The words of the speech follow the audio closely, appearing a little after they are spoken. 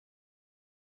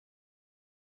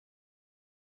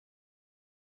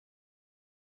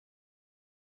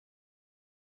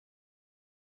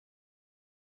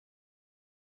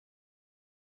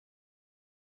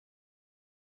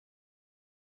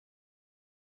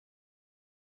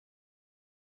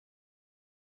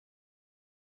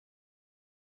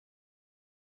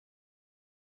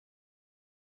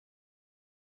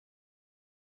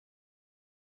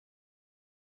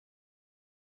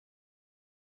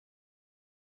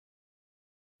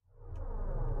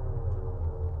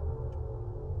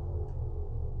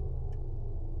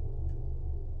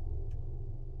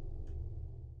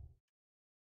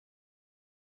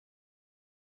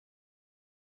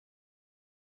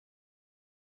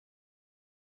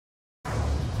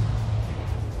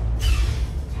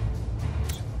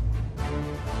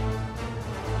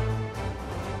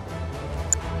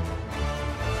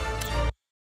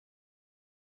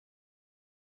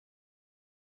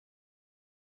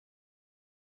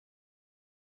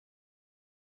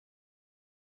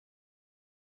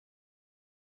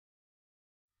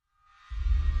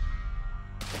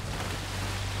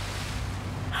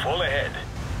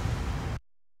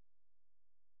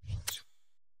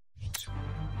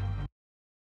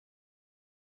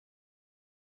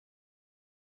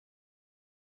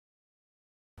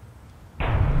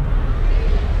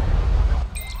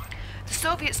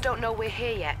Soviets don't know we're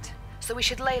here yet, so we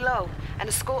should lay low and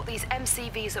escort these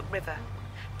MCVs upriver.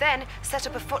 Then set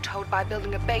up a foothold by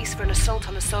building a base for an assault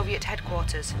on the Soviet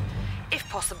headquarters. If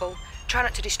possible, try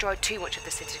not to destroy too much of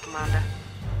the city, Commander.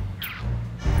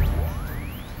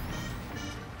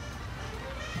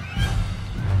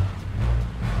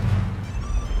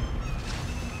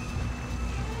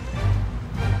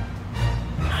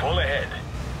 Full ahead.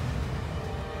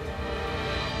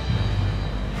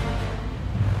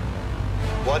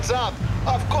 What's up?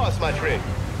 Of course, my friend.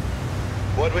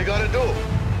 What we gonna do?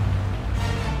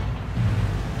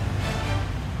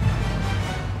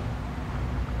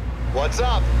 What's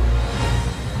up?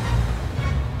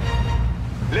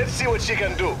 Let's see what she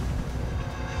can do.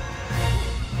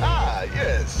 Ah,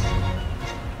 yes.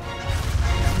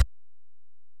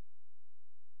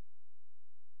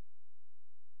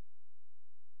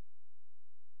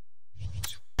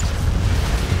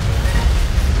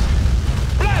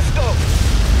 Blast them!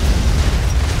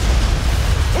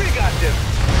 We got them.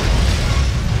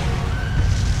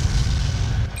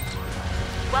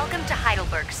 Welcome to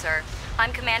Heidelberg, sir.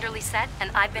 I'm Commander Lisette,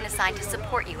 and I've been assigned to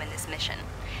support you in this mission.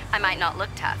 I might not look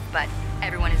tough, but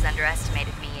everyone who's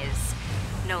underestimated me is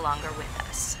no longer with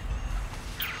us.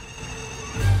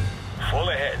 Full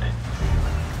ahead.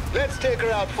 Let's take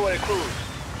her out for a cruise.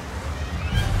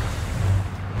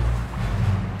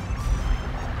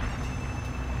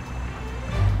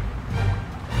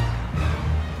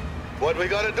 What we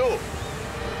gotta do?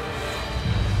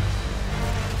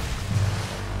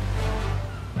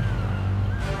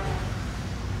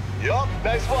 Yup,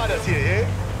 nice waters here, eh?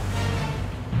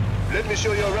 Let me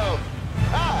show you around.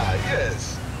 Ah,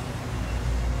 yes.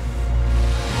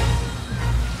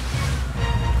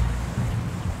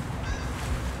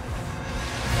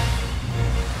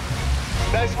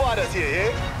 Nice waters here,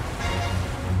 eh?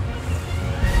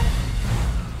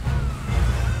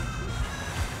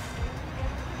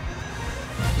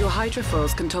 Your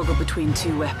hydrofoils can toggle between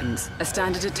two weapons, a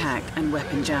standard attack and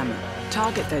weapon jammer.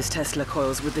 Target those Tesla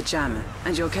coils with the jammer,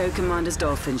 and your co-commander's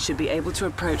dolphins should be able to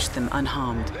approach them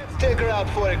unharmed. Let's take her out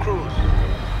for a cruise.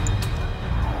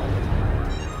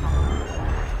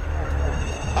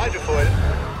 Hydrofoil.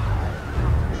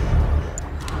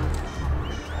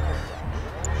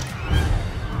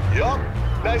 Yup,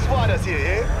 nice waters here,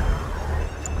 eh?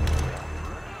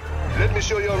 Let me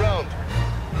show you around.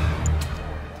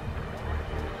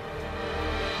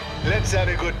 Let's have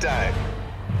a good time.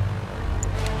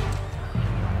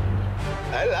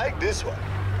 I like this one.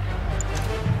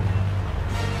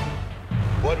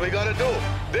 What we gotta do?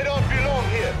 They don't belong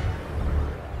here.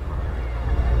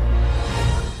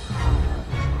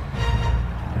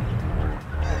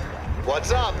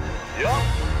 What's up? Yup.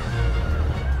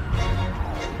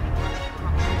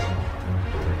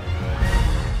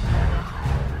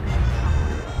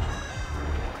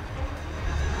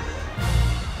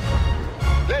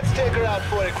 Let's take her out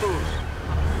for a cruise.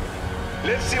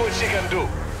 Let's see what she can do.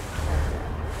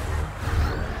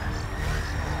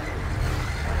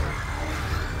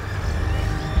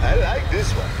 I like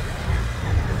this one.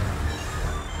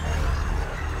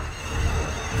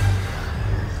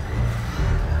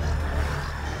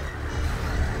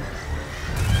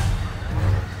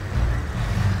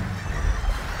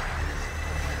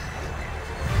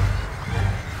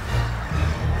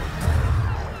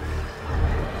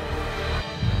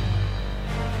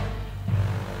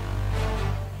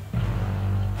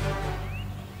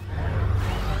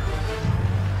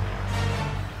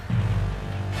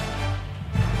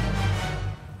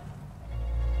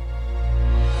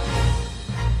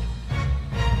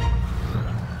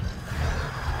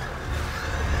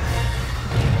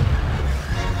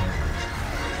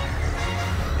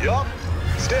 Yup,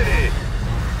 steady.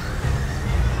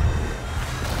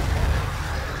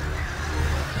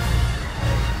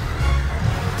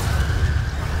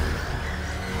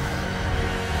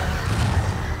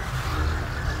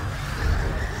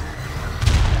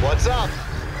 What's up?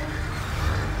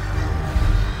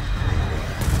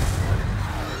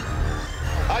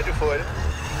 Hydrofoil.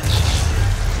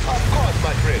 Of course,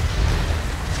 my friend.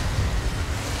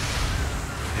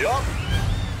 Yup.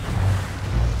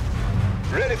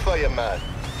 Ready for you, man.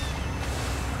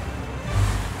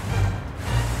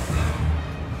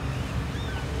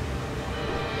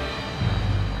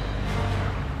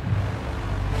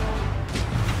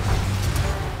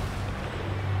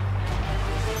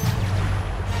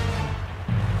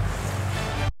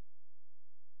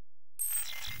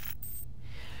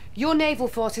 Your naval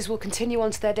forces will continue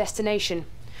on to their destination,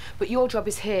 but your job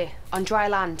is here, on dry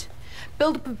land.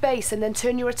 Build up a base and then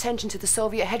turn your attention to the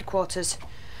Soviet headquarters.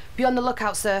 Be on the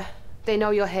lookout, sir. They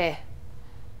know you're here.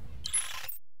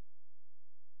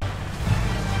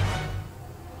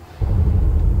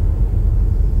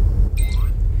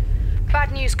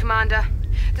 news, Commander.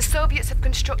 The Soviets have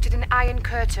constructed an iron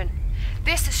curtain.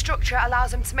 This structure allows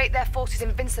them to make their forces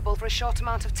invincible for a short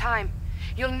amount of time.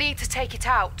 You'll need to take it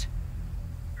out.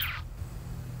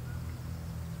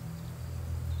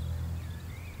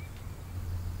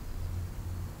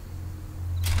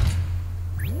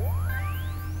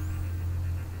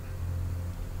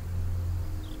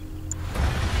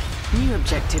 New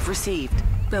objective received.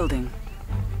 Building.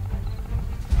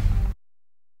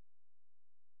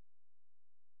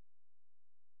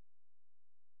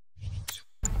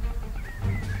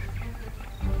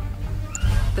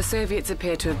 The Soviets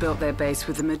appear to have built their base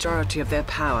with the majority of their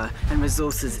power and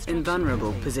resources in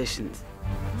vulnerable positions.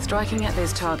 Striking at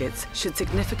those targets should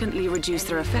significantly reduce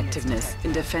their effectiveness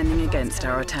in defending against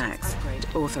our attacks.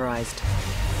 Authorized.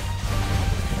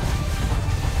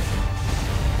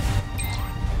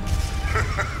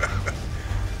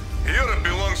 Europe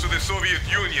belongs to the Soviet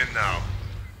Union now,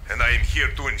 and I am here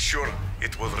to ensure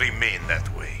it will remain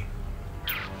that way.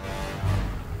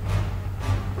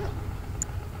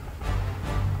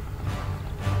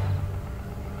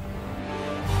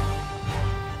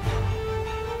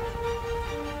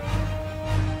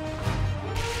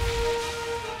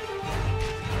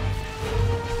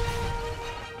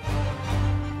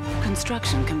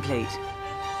 Construction complete.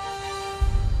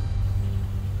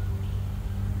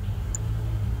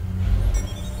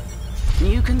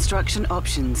 New construction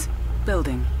options.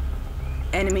 Building.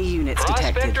 Enemy units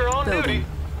detected. Building.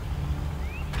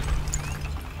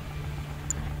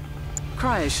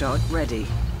 Cryoshock ready.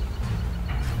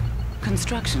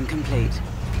 Construction complete.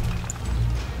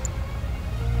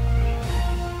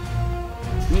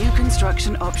 New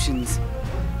construction options.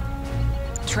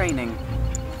 Training.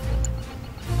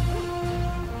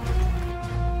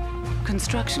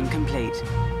 Construction complete.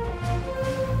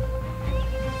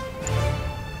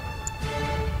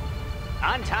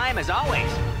 On time as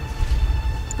always.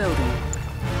 Building.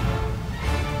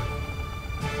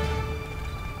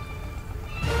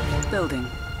 Building.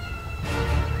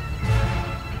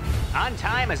 On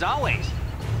time as always.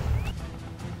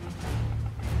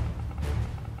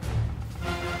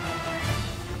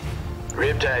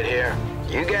 Riptide here.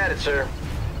 You got it, sir.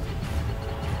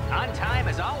 On time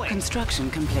as always.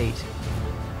 Construction complete.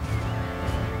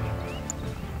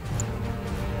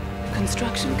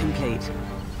 Construction complete.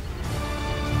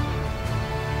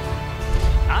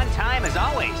 On time as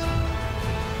always.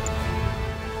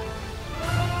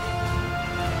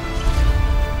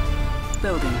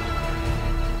 Building.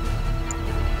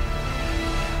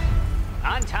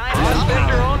 On time as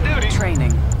always. on duty.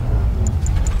 Training.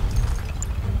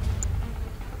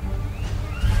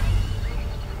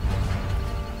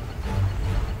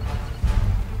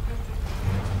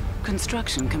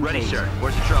 Construction complete. Ready, sir.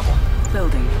 Where's the trouble?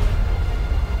 Building.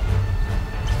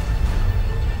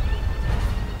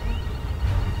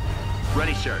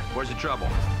 Ready, sir. Where's the trouble?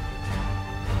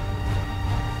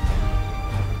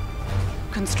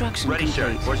 Construction Ready,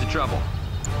 complete. sir. Where's the trouble?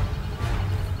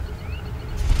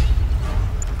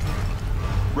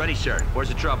 Ready, sir. Where's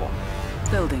the trouble?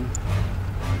 Building.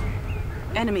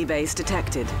 Enemy base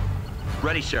detected.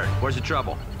 Ready, sir. Where's the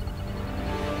trouble?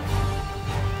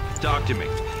 Talk to me.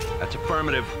 That's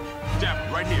affirmative.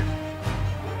 Dap, right here.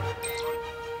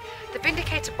 The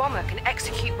Vindicator bomber can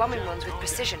execute bombing runs with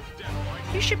precision.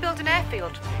 You should build an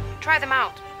airfield. Try them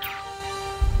out.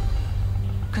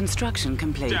 Construction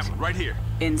complete. Dap, right here.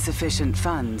 Insufficient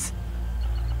funds.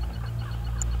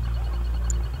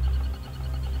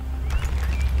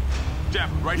 Dap,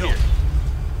 right here.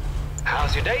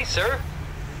 How's your day, sir?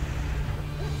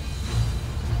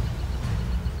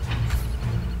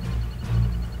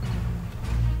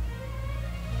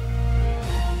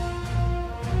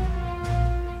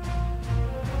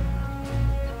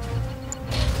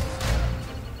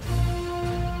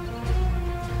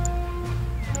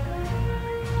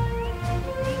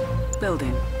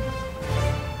 Building.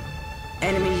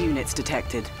 Enemy units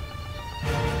detected.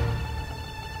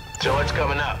 So what's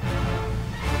coming up?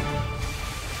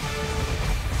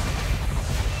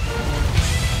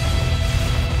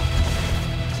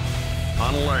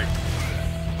 On alert.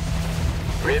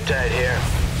 Riptide here.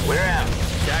 We're out.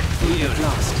 We have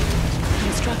lost.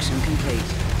 Construction complete.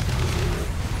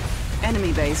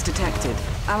 Enemy base detected.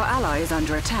 Our ally is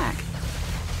under attack.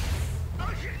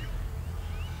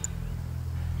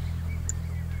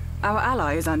 Our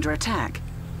ally is under attack.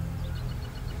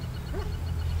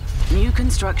 New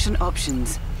construction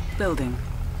options. Building.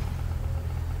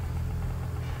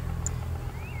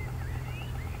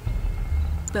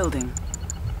 Building.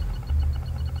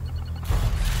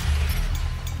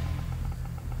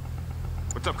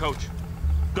 What's up, Coach?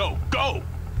 Go, go!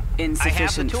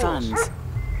 Insufficient tools. funds.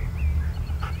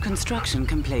 Construction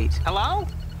complete. Hello?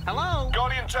 Hello?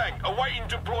 Guardian tank, awaiting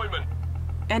deployment.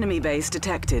 Enemy base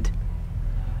detected.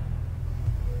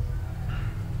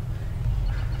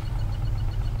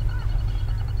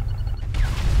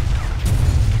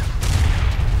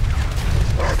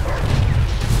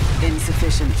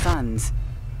 Insufficient funds.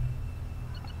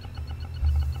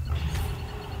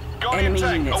 Guardian Enemy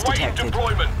tank, units awaiting detected.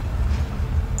 deployment.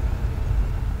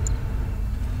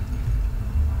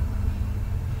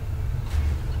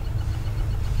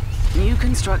 New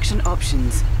construction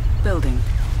options. Building.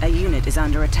 A unit is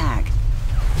under attack.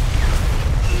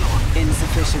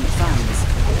 Insufficient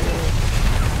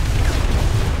funds.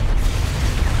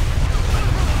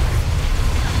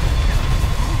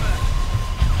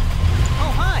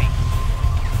 Oh, hi.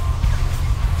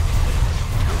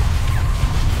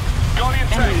 Guardian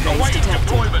Enemy tank, base awaiting detected.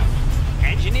 deployment.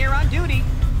 Engineer on duty.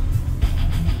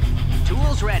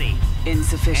 Tools ready.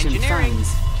 Insufficient Engineering. funds.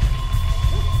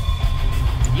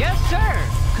 Yes, sir.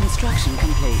 Construction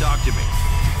complete. Talk to me.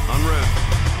 En route.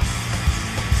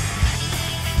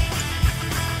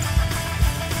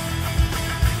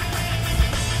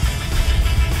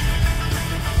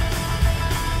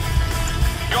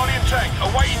 Guardian tank,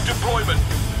 awaiting deployment.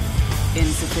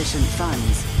 Insufficient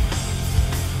funds.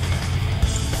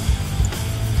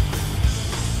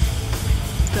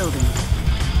 Building.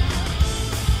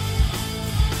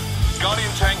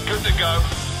 Guardian tank, good to go.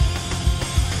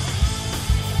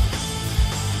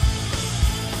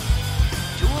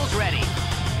 Tools ready.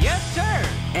 Yes, sir.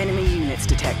 Enemy units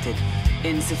detected.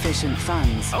 Insufficient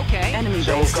funds. Okay. Enemy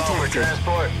Show base call for detected.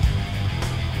 transport.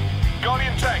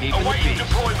 Guardian tank, Keeping the awaiting peace. A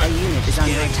deployment. unit is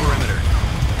under Scanning attack. perimeter.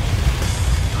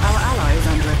 Our ally is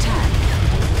under attack.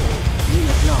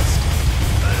 Unit lost.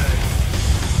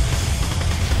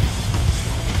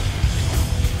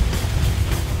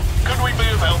 Could we be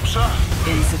of help, sir?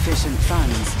 Insufficient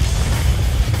funds.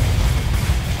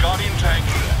 Guardian tank.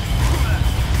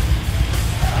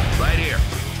 Right here.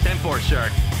 10-4, sir.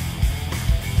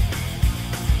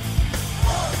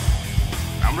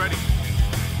 I'm ready.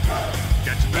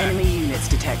 Catch it back. Enemy units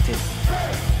detected.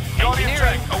 Guardian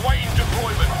Engineering. tank, awaiting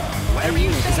deployment. A Whatever you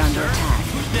unit say, is under sir. attack.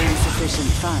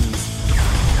 Insufficient funds.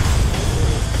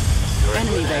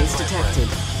 Enemy base detected.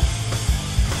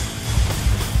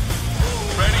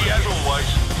 Ready as always.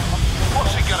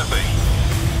 What's it gonna be?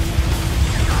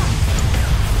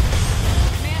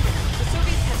 Commander, the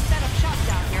Soviets have set up shop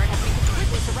down here and have me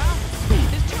completely surrounded.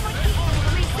 There's too much people to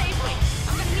release safely.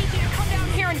 I'm gonna need you to come down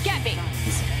here and get me.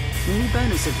 New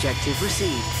bonus objective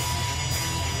received.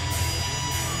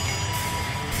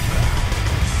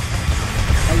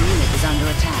 A unit is under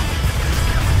attack.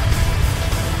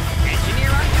 Engineer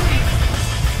on duty.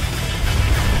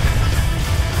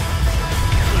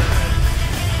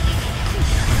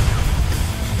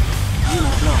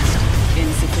 Unit lost.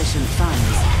 Insufficient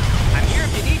funds. I'm here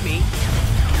if you need me.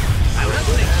 I'm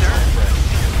listening, sir.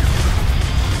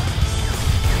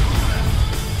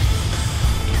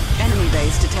 Enemy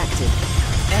base detected.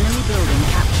 Enemy building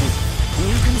captured.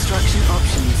 New construction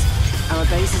options. Our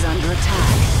base is under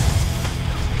attack.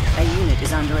 A unit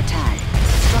is under attack.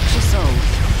 Structure sold.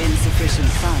 Insufficient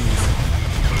funds.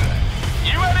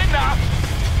 You had enough?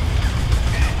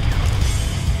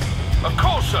 Of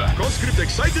course, sir. Conscript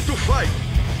excited to fight.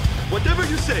 Whatever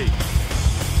you say.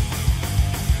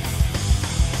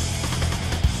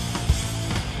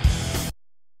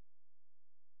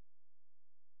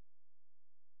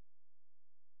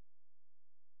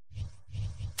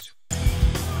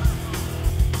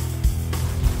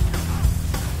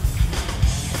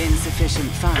 Insufficient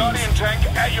funds. Guardian tank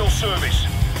at your service.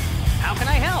 How can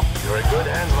I help? You're in good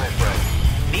hands, my friend.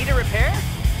 Need a repair?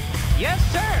 Yes,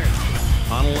 sir.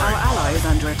 On alert. Our ally is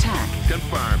under attack.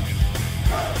 Confirmed.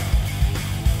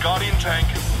 Guardian tank.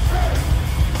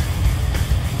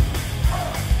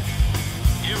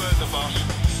 You heard the boss.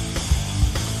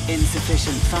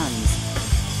 Insufficient funds.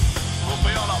 We'll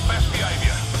be on our best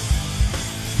behavior.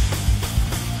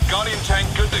 Guardian tank,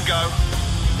 good to go.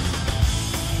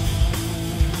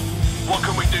 What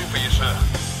can we do for you, sir?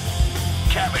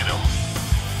 Capital.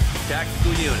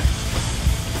 Tactical unit.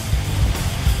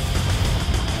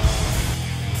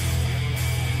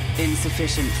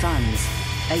 Insufficient funds.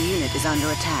 A unit is under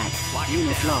attack.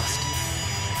 Unit lost.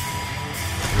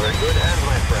 You're in good hands,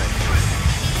 my friend.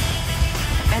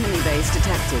 Enemy base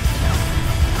detected.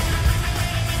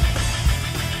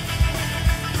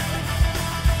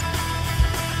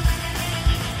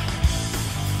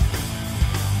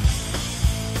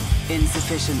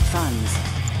 Insufficient funds.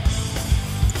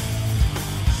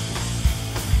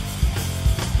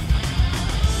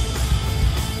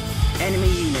 Enemy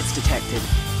units detected.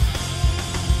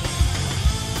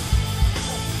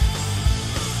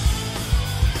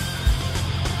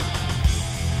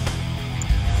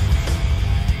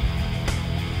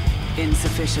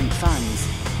 Insufficient funds.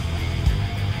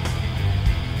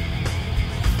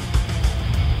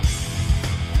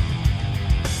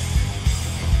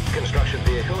 Construction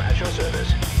vehicle at your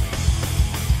service.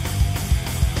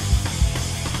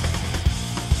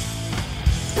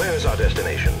 Where is our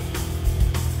destination?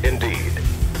 Indeed.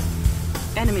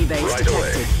 Enemy base Right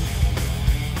detected. away.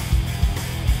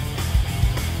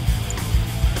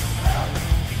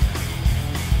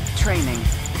 Training.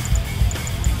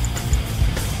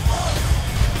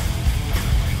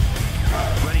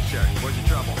 Ready, sir. Where's the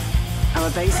trouble? Our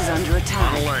base is under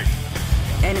attack. On alert.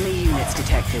 Enemy units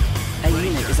detected. A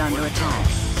unit is under attack.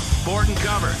 Board and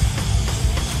cover.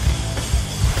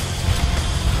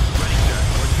 Ready, sir.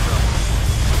 Where's the trouble?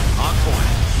 On point.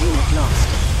 Unit lost.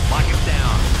 Lock it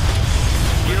down.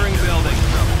 Gearing building.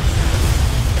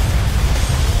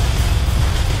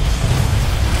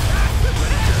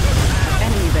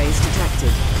 Enemy base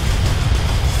detected.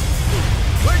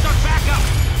 Where's our backup?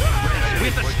 We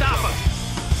have to stop him.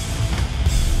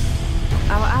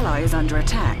 Our ally is under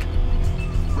attack.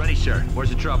 Ready, sir. Where's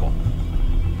the trouble?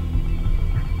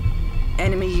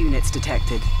 Enemy units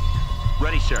detected.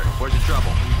 Ready, sir. Where's the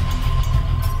trouble?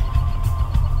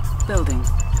 Building.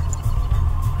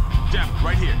 Depth,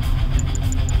 right here.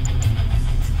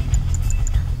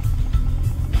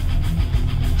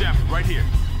 Depth, right here.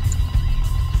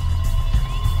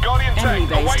 Guardian Enemy tank,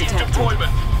 base awaiting detected.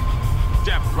 deployment.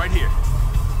 Depth, right here.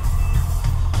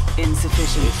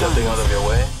 Insufficient Stepping out funds. of your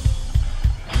way.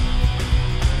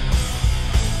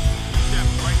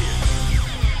 Depth, right here.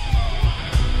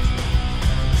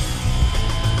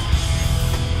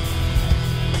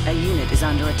 A unit is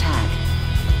under attack.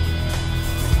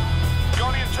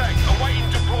 Guardian tank, awaiting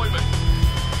deployment.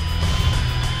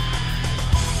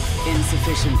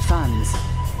 Insufficient funds.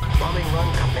 Bombing run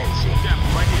commencing.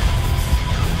 Depth, right here.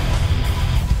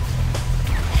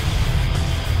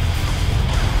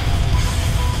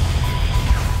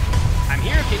 I'm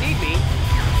here if you need me.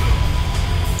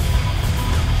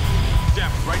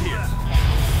 Depth, right here.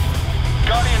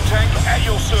 Guardian tank at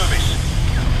your service.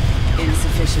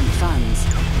 Insufficient funds.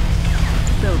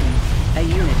 Building. A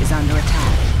unit is under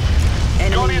attack.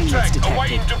 Enemy Guardian units tank, detected.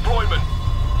 awaiting deployment.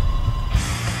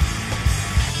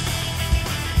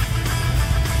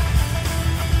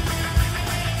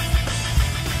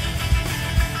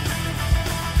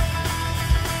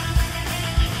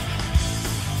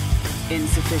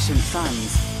 Insufficient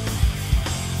funds.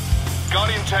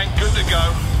 Guardian tank, good to go.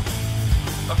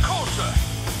 Of course, sir.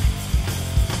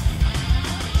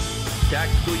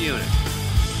 Tactical unit.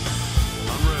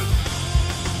 En route.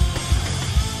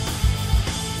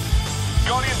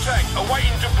 Guardian tank,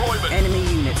 awaiting deployment. Enemy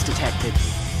units detected.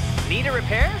 Need a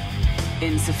repair?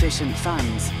 Insufficient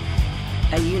funds.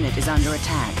 A unit is under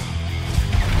attack.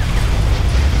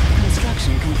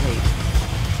 Construction complete.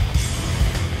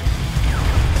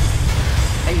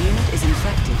 A unit is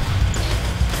infected.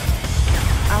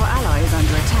 Our ally is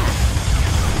under attack.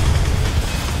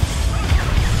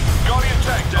 Guardian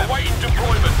tank, awaiting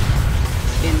deployment.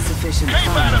 Insufficient Keep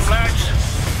at 'em, funds. lads.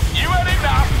 You had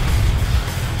enough.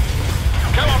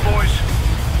 Come on, boys.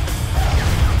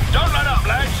 Don't let up,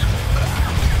 lads.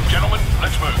 Gentlemen,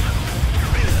 let's move.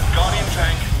 Guardian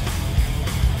tank.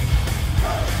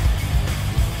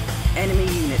 Enemy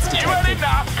units You had detected.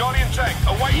 enough. Guardian tank,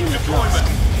 awaiting Unit deployment.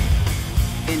 lost.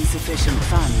 Insufficient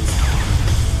funds.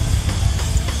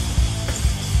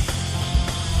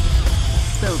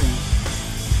 Building.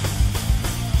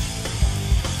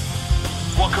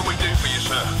 What can we do for you,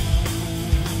 sir?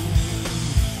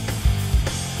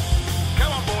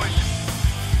 Come on, boys.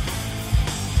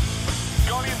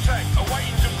 Guardian tank,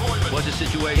 awaiting deployment. What's the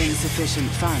situation? Insufficient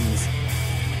funds.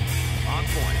 On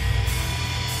point.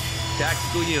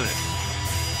 Tactical unit.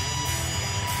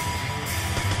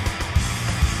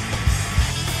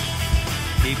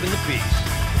 Keeping the peace.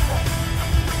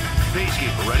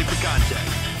 Peacekeeper, ready for contact.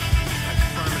 That's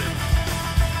affirmative.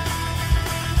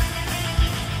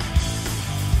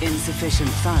 Insufficient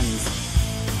funds.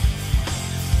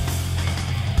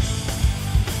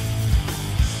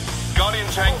 Guardian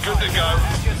tank, good to go.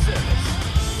 At your service.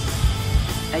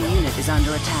 A unit is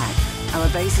under attack. Our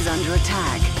base is under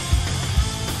attack.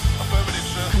 Affirmative,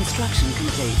 sir. Construction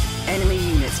complete. Enemy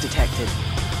units detected.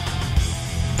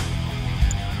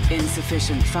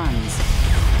 Insufficient funds.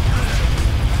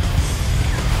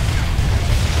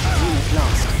 Unit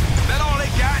lost. That all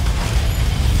they got?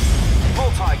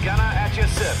 Multi-gunner at your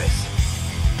service.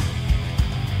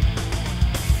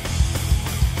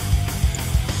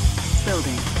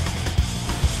 Building.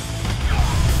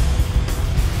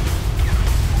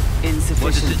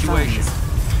 What's the Insufficient situation?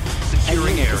 funds. A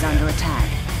Securing unit is area. under attack.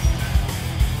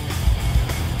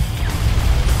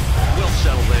 Will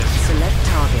settle this. Select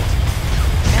target.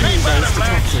 Enemy Keep at base it,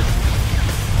 lads. detected.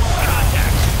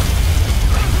 Contact.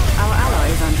 Our ally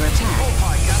is under attack.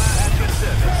 Gunner at your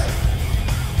service.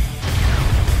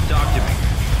 Talk to me.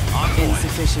 On point.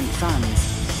 Insufficient funds.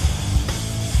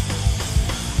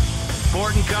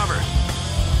 Port and cover.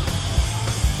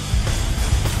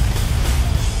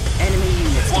 Enemy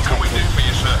units What can we do detected. for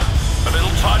you, sir? A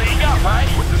little tidying up,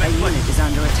 eh? A unit is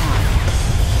under attack.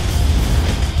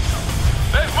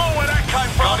 There's more where that came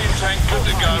from. Guardian tank, good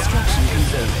to go. Construction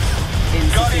complete.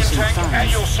 Guardian Insufficient tank at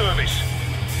your funds. service.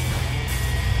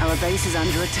 Our base is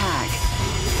under attack.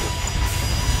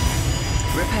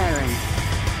 Repairing.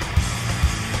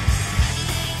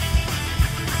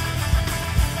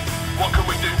 What can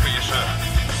we do for you, sir?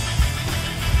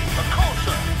 Of course,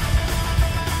 sir.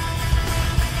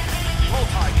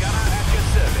 Multi-gunner at your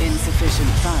service.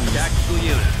 Insufficient funds. Tactical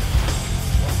unit.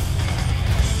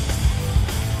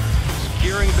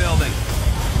 Securing building.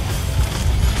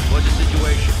 What's the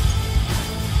situation?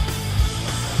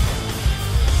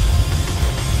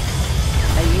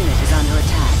 A unit is under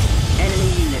attack. Enemy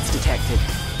units detected.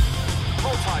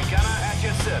 Multi-gunner at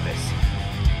your service.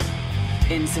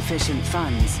 Insufficient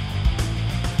funds.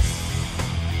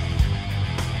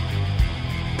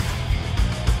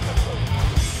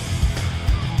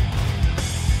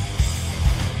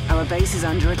 Our base is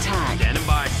under attack. Standing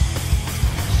by.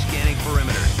 Scanning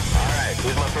perimeter. All right,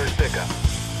 who's my first pickup?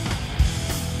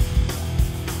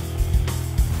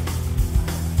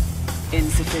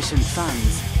 Insufficient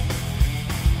funds.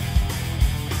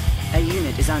 A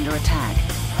unit is under attack.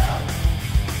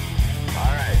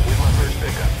 All right, who's my first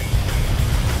pickup?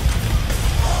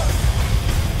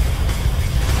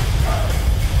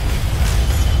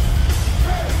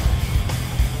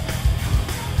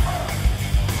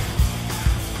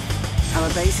 Our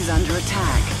base is under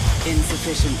attack.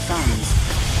 Insufficient funds.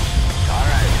 All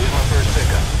right, who's my first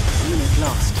pickup? Unit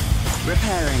lost.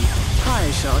 Repairing.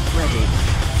 Cryo shot ready.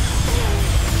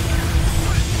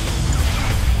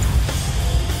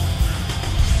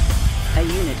 A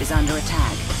unit is under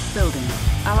attack. Building.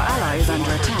 Our ally is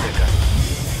under attack.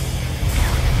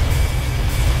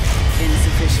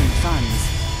 Insufficient funds.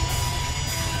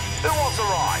 Who wants a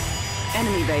ride?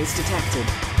 Enemy base detected.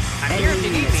 I'm here if Enemy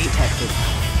you need units me. detected.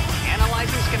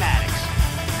 Analyzing schematics.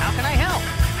 How can I help?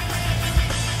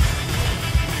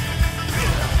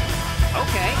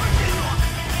 Okay.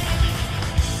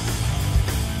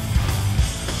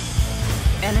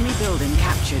 Enemy building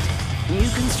captured. New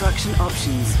construction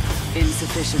options.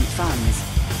 Insufficient funds.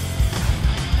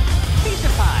 Piece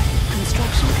of pie.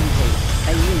 Construction complete.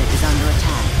 A unit is under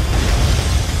attack.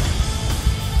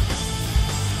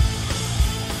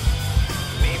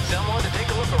 Need someone to take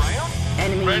a look around?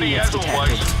 Enemy Ready units as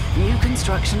detected. always. New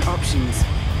construction options.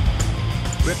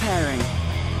 Repairing.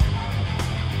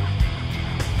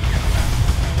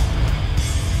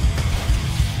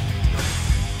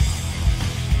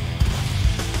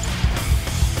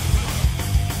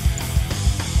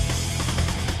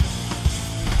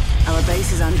 Our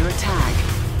base is under attack.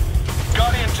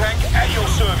 Guardian tank at your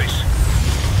service.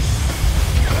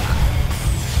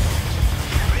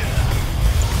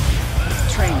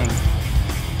 Training.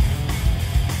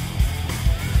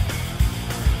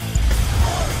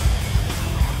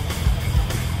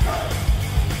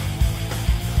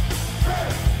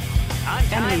 On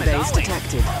time Enemy as base always.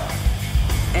 detected.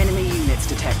 Enemy units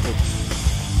detected.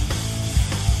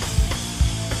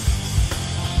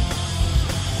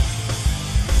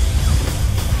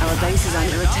 Our base is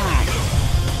under attack.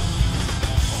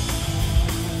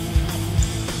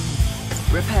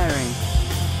 Repairing.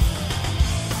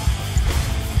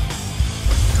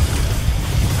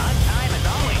 On time as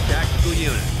always. Tactical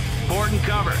unit. Port and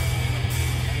cover.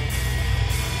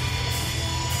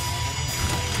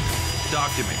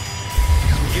 Talk to me.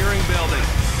 Securing building.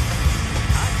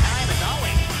 On time as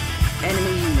always.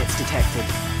 Enemy units detected.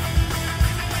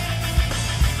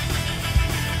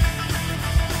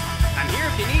 I'm here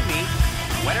if you need me.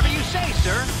 Whatever you say,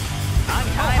 sir. On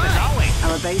time as always.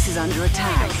 Our base is under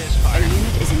attack. this part. A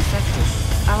unit is infected.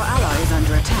 Our ally is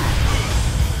under attack.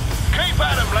 Keep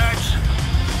at 'em, lads.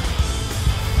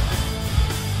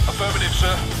 Affirmative,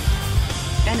 sir.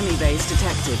 Enemy base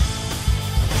detected.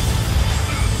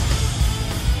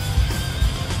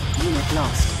 Unit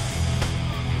lost.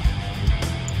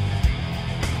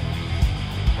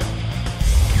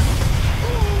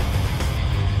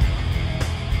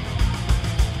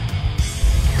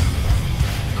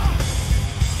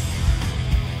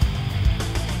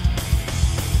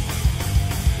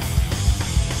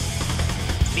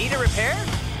 Need a repair?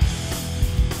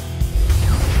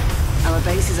 Our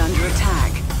base is under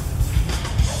attack.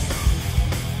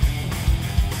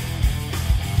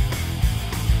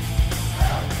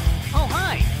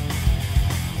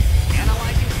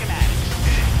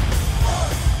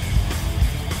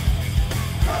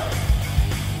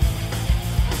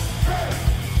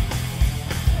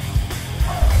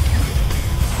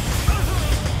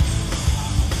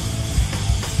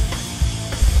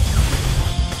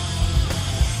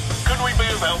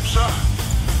 help,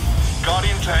 sir?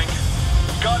 Guardian tank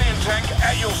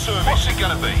at your service. What's it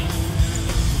gonna be?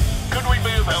 Could we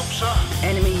be of help, sir?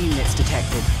 Enemy units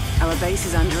detected. Our base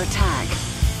is under attack.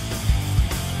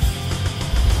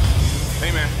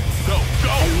 Hey, man. Go!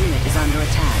 A unit is under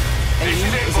attack. A This is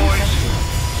unit it, is boys. infected.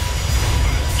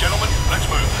 Gentlemen, let's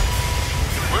move.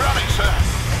 We're on it, sir.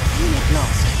 Unit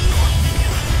lost.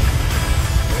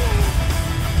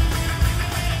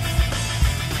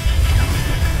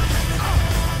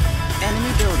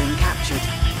 Enemy building captured.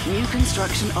 New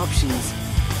construction options.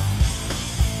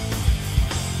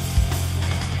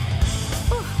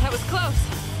 Whew, that was close.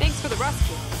 Thanks for the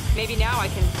rescue. Maybe now I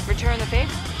can return the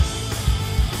favor.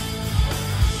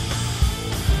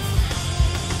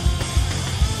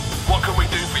 What can we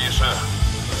do for you, sir?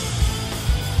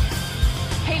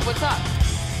 Hey, what's up?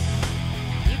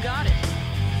 You got it.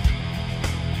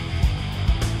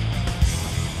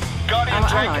 Guardian Our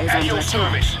tank ally is at under your attack.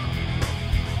 service.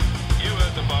 You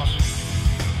heard the boss.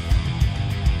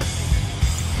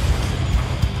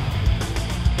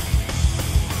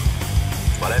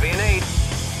 Whatever you need.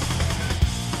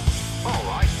 All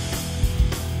right.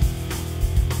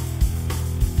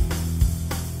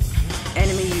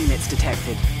 Enemy units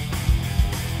detected.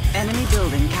 Enemy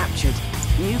building captured.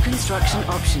 New construction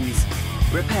options.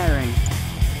 Repairing.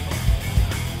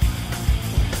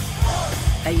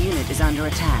 A unit is under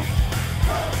attack.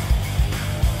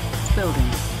 Building.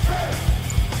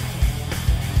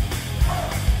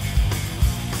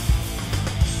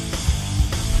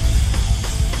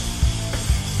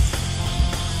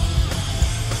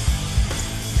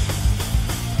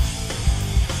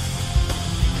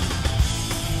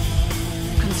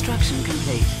 Construction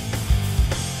complete.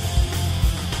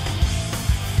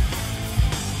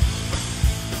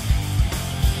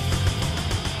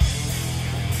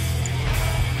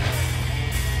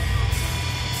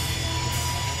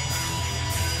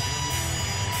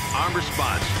 Armed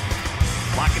response.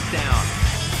 Lock it down.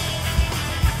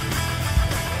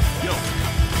 Yo.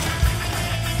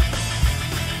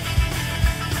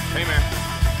 Hey, man.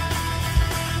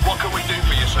 What can we do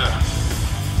for you, sir?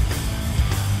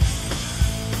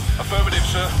 Affirmative,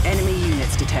 sir. Enemy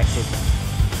units detected.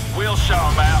 We'll show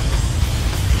 'em out.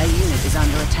 A unit is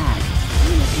under attack.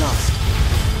 Unit lost.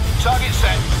 Target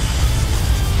set.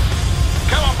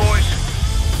 Come on, boys.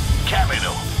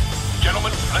 Capital.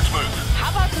 Gentlemen, let's move. How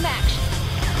about some action?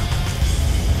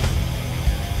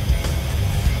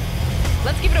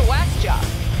 Let's give it a wax job.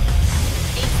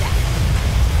 ASAP.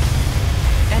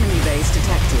 Enemy base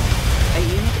detected. A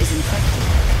unit is infected.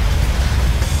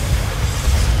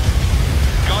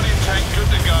 Guardian tank good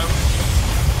to go.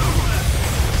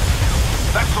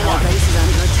 That's the Our one. base is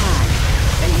under attack.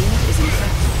 A unit is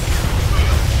infected.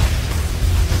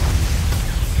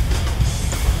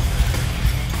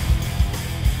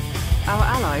 Our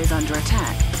ally is under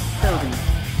attack. Building.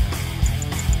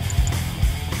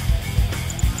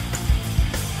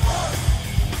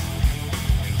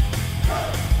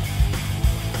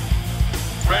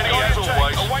 Ready as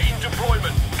always. Awaiting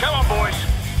deployment. Come on, boys.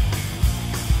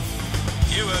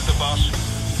 You heard the boss.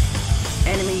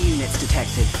 Enemy units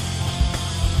detected.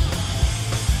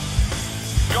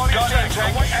 Guardian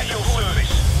tank at your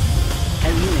service. A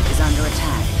unit is under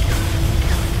attack.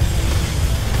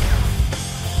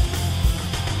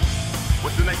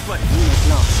 What's the next play? Unit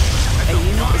lost. A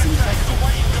unit is infected.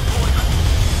 Awaiting deployment.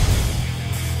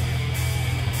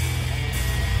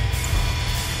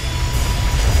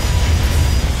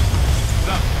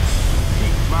 Stop.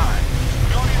 Keep mine.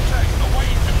 Guardian tank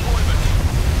awaiting deployment.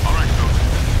 All right, soldier.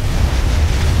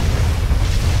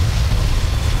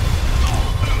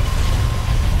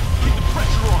 Keep the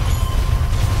pressure on.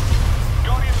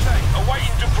 Guardian tank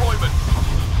awaiting deployment.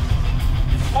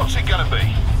 What's it gonna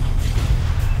be?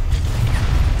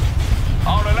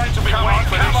 Oh, no, that's a bit waiting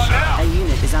for this, sir. A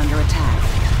unit is under attack.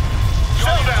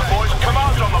 Settle down, boys.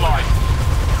 Command's on the line.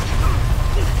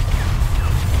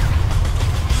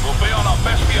 We'll be on our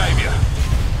best behavior.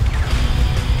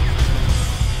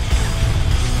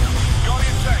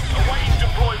 Guardian tank awaiting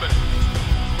deployment.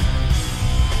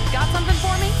 Got something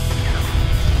for me?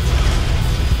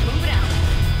 Move it out.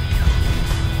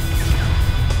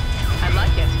 I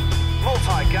like it.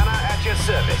 Multi-gunner at your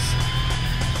service.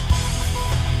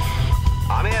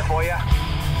 I'm here for you.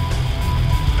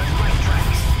 Let's make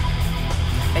tracks.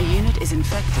 A unit is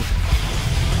infected.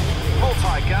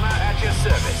 Multi-gunner at your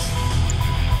service.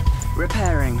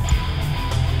 Repairing.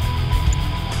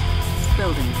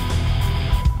 Building.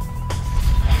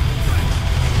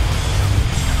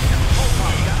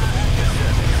 Multi-gunner at your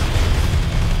service.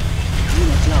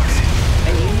 Unit lost. A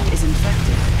unit is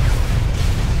infected.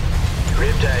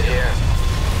 Riptide here.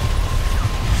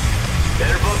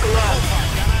 Better book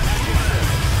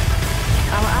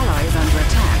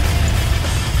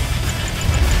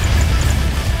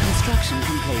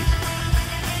Construction complete.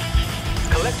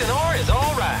 Collecting ore is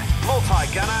all right.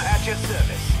 Multi-gunner at your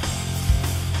service.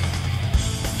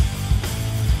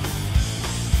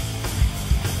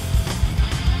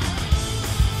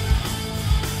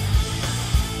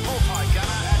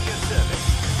 Multi-gunner at your service.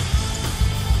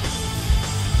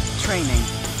 Training.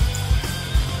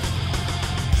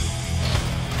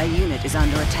 A unit is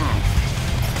under attack.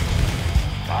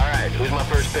 Alright, who's my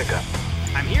first pickup?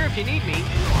 I'm here if you need me.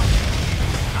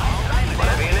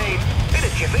 Whatever you need. Hit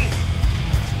it, Chippy.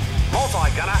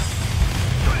 Multi-gunner.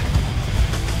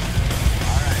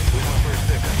 Alright, who's my first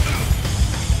pickup?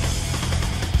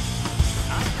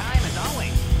 On time as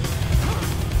always.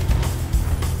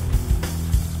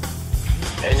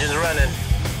 Engine's running.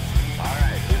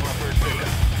 Alright, who's my first pickup?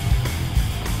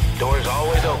 Door's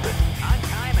always open. On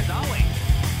time as always.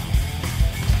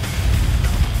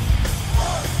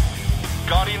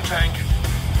 Guardian tank.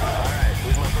 Alright,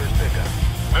 who's my first pickup?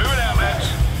 Moving out, lads.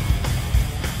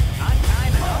 On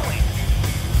time as always.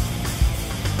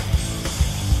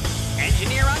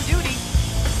 Engineer on duty.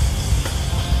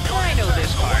 I know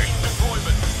this part. Awaiting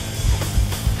deployment.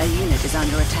 A unit is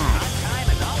under attack. On time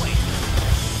as always.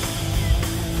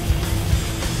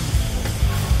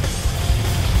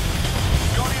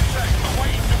 Guardian tank.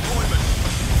 Awaiting deployment.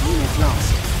 Unit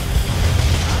lost.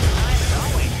 On time as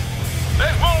always.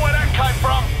 There's more where that came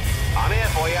from. I'm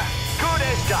here for you. Good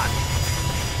as done.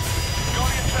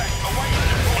 Guardian tank. Awaiting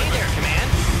Hey deployment. there, Command.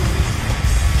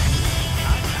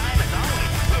 On time as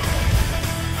always.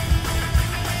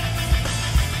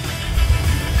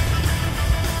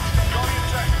 Guardian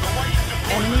tank. Awaiting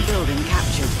deployment. Enemy building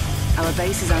captured. Our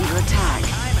base is under attack.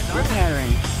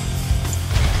 Repairing.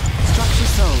 Structure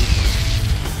sold.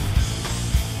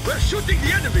 We're shooting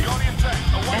the enemy. Guardian tank.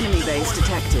 Awaiting Enemy base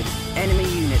deployment. detected. Enemy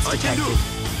units I can do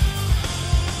detected.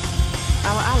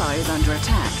 Our ally is under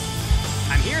attack.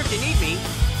 I'm here if you need me.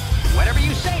 Whatever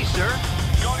you say, sir.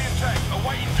 Guardian tank.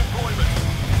 Awaiting deployment.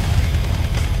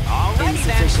 Alrighty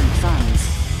then. Insufficient funds.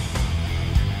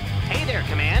 Hey there,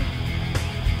 Command.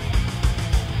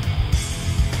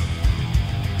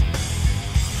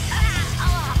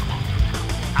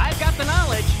 I've got the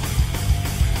knowledge.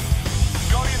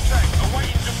 Guardian tank.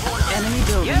 Awaiting deployment. Enemy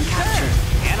building Yes, sir. captured.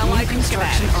 New Analyzing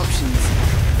construction schematics. options.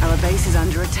 Our base is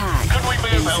under attack. Could we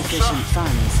be of help, Insufficient sir?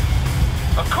 funds.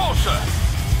 Of course, sir.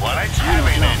 Well, it's Unit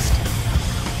having it. lost.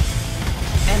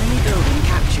 Enemy building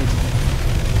captured.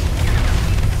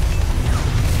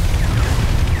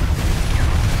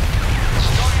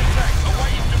 Guardian tank.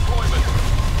 Awaiting deployment.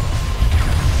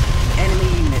 Enemy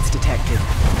units detected.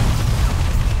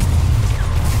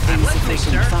 I'm listening,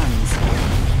 Insufficient sir. funds.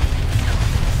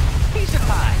 Piece of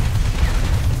pie.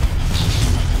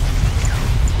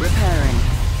 Repairing.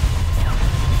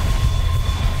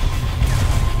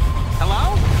 Hello?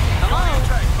 Guardian Hello?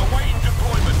 tank. Awaiting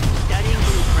deployment. Studying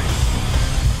blueprint.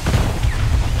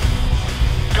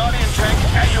 Guardian tank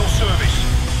at your service.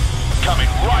 Coming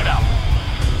right up.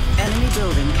 Enemy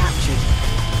building captured.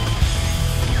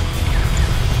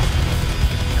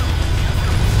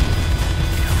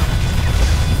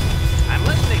 I'm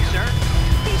listening, sir.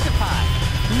 Piece of pie.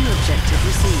 New objective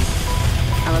received.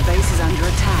 Our base is under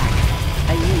attack.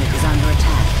 A unit is under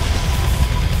attack.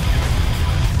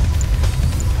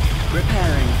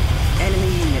 Repairing.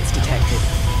 Enemy units detected.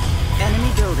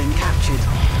 Enemy building captured.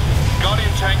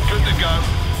 Guardian tank good to go.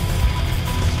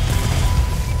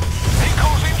 He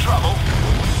causing trouble.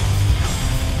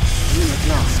 Unit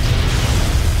lost.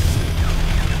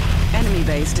 Enemy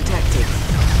base detected.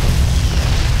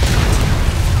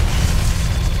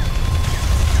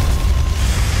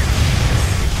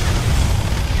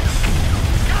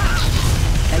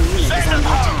 A unit is Send under them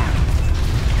home. attack.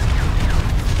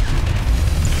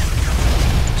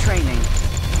 Training.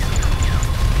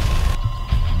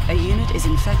 A unit is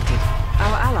infected.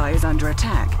 Our ally is under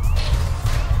attack.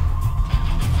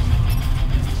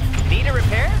 Need a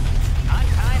repair? On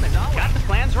time as always. Got the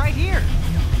plans right here.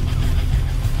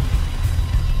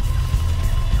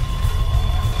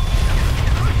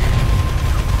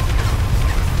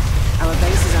 Our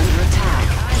base is under attack.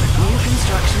 New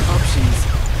construction options.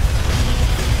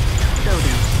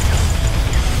 Building.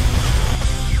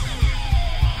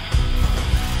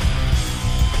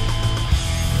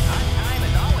 On time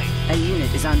as always. A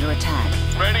unit is under attack.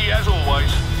 Ready as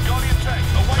always. Guardian tank.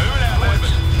 Awaiting moving out, lads.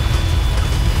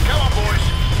 Come on, boys.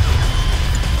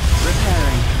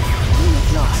 Repairing. Unit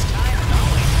lost.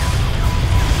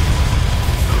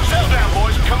 Settle down,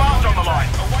 boys. Command on the line.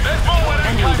 There's more where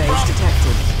that Enemy came base from.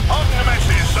 detected. Pardon the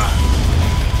message, sir.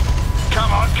 Come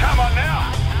on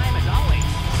now. Time as always.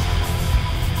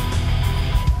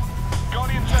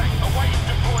 Guardian tank. Awaiting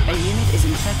A deployment. unit is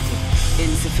infected.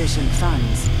 Insufficient Insufficient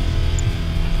funds.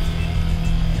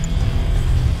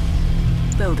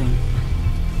 Building.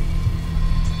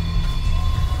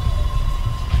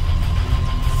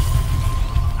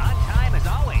 On time as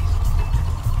always.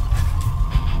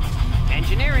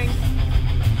 Engineering.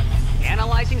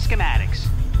 Analyzing schematics.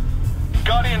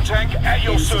 Guardian tank at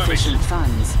your service. Insufficient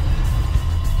funds.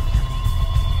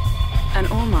 An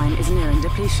ore mine is nearing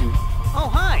depletion. Oh,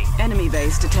 hi. Enemy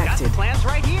base Got the detected. plans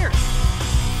right here.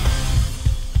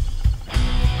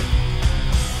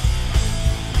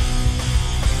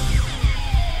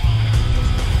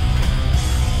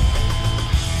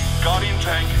 Guardian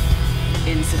tank.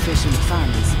 Insufficient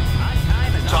funds. On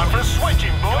time as Time for always. a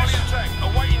switching, boys. Guardian tank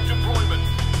awaiting deployment.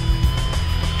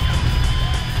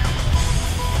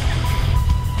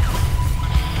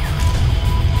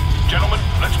 Gentlemen,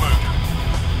 let's move.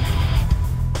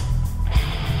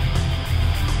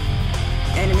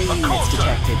 Enemy Of units course, sir.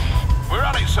 detected. We're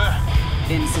on it, sir.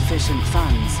 Insufficient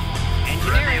funds.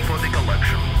 Engineering. for the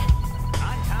collection.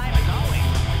 On time as always.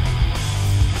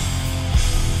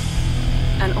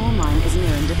 An ore mine is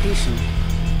nearing depletion.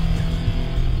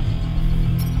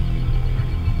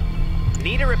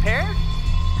 Need a repair?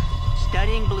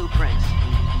 Studying blueprints.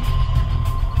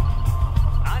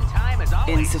 On time as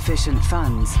always. Insufficient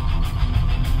funds.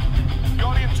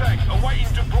 Guardian tank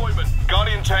awaiting deployment.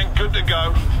 Guardian tank good to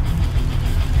go.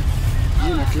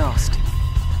 Unit lost.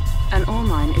 An ore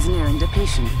mine is nearing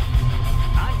depletion.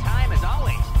 On time as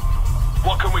always.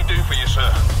 What can we do for you, sir?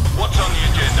 What's on the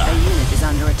agenda? A unit is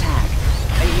under attack.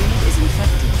 A unit is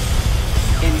infected.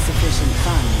 Insufficient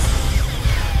funds.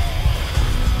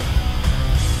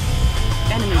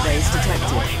 Enemy base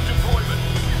detected. Awaiting deployment.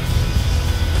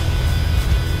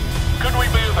 Could we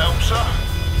be of help, sir?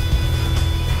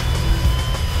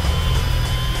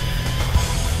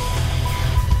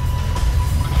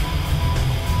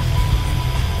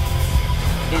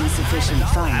 Insufficient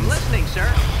I'm funds. listening, sir.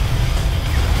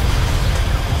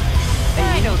 A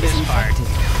I know unit is this part. infected.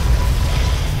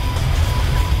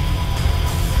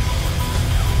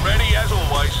 Ready as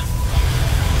always.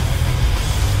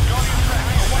 Guardian tank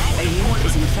awaiting A unit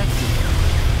is infected.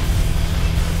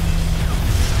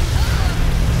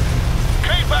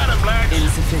 Keep at 'em, lads.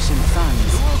 Insufficient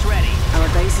funds. Tools ready. Our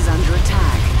base is under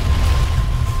attack.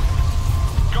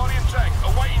 Guardian tank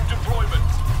awaiting deployment.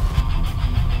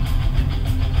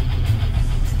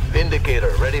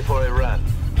 Vindicator, ready for a run.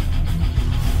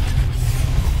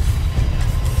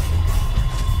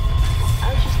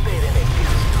 I just paid an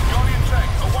excuse. Guardian tank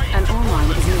awaiting An ore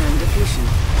mine is nearing depletion.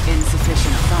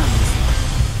 Insufficient funds.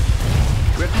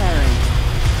 Repairing.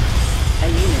 A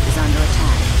unit is under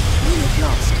attack. Unit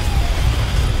lost.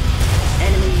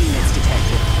 Enemy units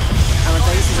detected. Our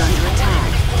base is under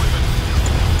attack.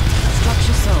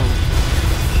 Structure sold.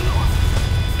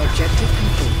 Objective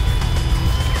complete.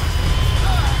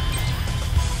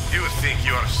 You think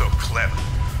you are so clever.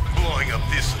 Blowing up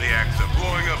this reactor,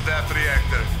 blowing up that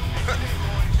reactor.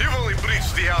 You've only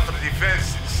breached the outer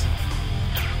defenses.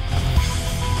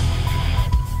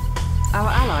 Our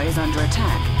ally is under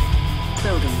attack.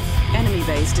 Building. Enemy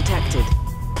base detected.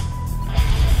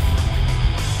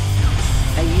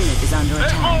 A unit is under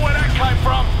There's more attack. where that came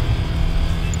from.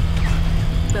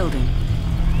 Building.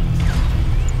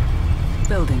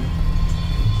 Building.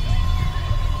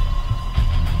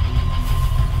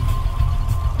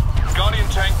 Guardian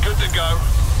tank good to go.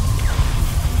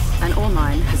 An ore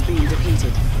mine has been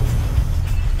depleted.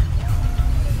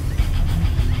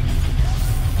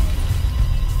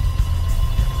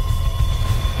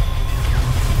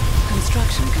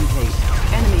 Construction complete.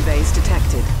 Enemy base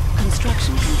detected.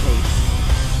 Construction complete.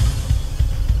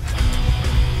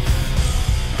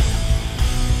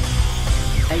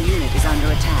 A unit is under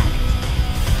attack.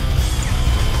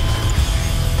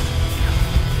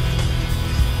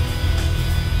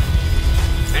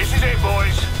 This is it,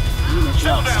 boys. Unit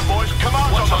Settle lost. down, boys.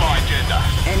 Command's on my agenda.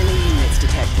 Enemy units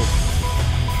detected.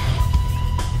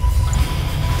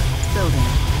 Building.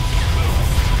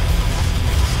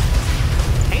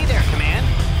 Hey there, Command.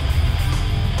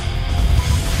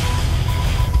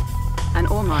 An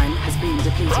ore mine has been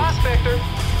depleted. Prospector.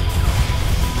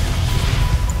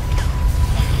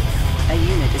 A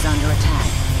unit is under attack.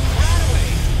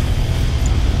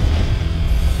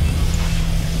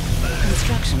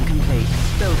 Construction complete.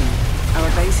 Building. Our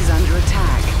base is under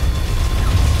attack.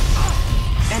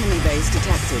 Enemy base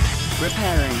detected.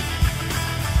 Repairing.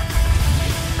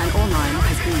 An ore mine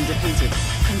has been depleted.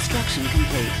 Construction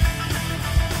complete.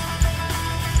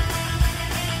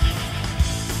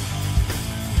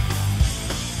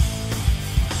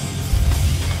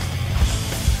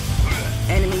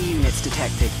 Enemy units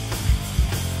detected.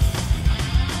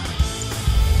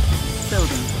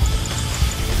 Building.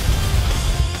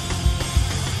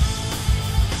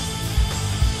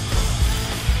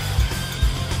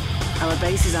 Our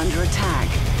base is under attack.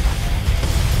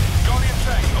 Guardian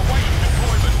tank awaiting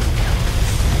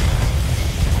deployment.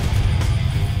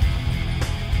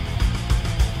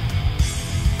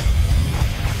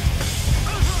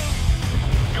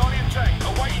 Guardian tank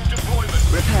awaiting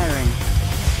deployment. Repairing.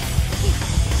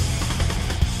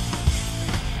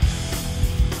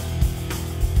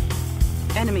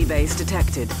 Enemy base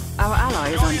detected. Our ally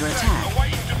is Guardian under tank attack.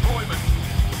 awaiting deployment.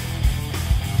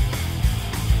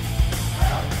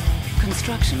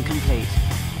 Construction complete.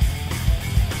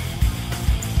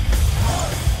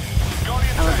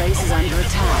 Guardian Our tank base is awaiting under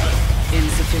attack. deployment.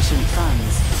 Insufficient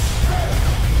funds.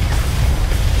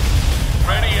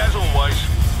 Ready as always.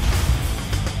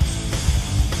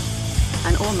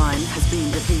 An ore mine has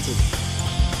been depleted.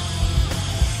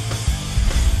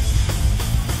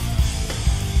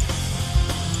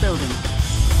 Building.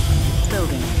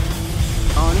 Building.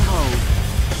 On hold.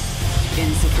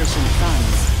 Insufficient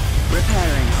funds.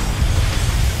 Repairing.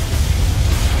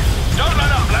 Don't let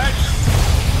up, lads.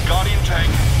 Guardian tank.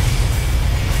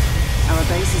 Our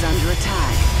base is under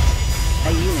attack.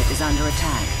 A unit is under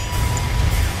attack.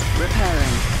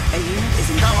 Repairing. A unit is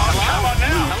in Come on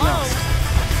now. Unit lost.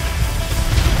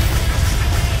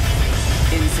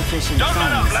 Insufficient Don't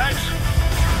let up, funds. lads.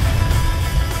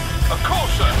 Of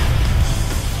course, sir.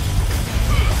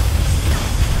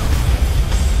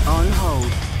 On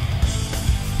hold.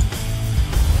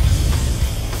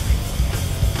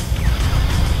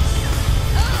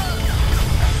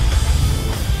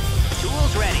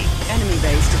 Tools ready. Enemy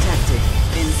base detected.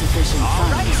 Insufficient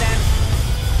Alrighty funds. then.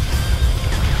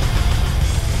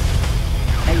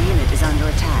 A unit is under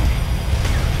attack.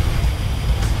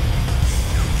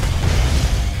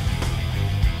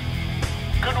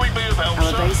 Could we be of help,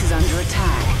 Our sir? base is under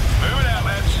attack. Move it out,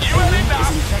 lads. You A had unit is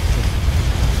enough. infected.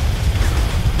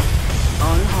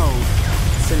 On hold.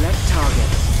 Select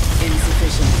target.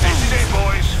 Insufficient This is funds. it,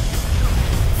 boys.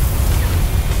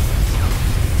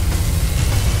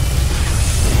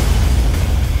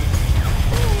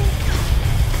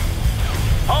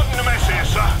 Pardon the mess here,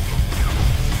 sir.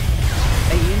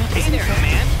 A unit is Hey there, infected.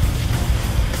 command.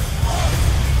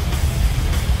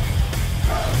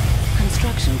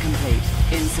 Construction complete.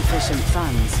 Insufficient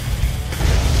funds.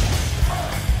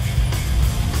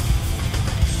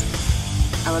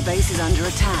 Our base is under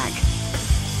attack.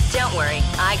 Don't worry,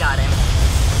 I got him.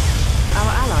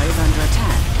 Our ally is under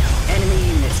attack. Enemy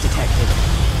units detected.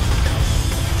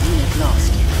 Unit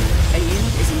lost. A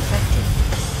unit is infected.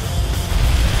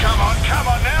 Come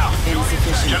on now.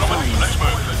 Insufficient Gentlemen, funds. let's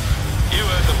move. You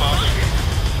heard the boss.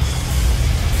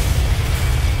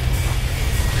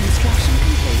 Construction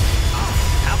complete.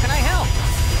 How can I help?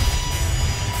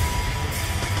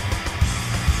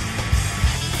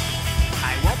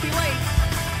 I won't be late.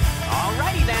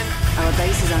 Alrighty then. Our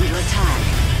base is under attack.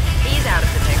 He's out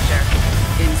of the picture.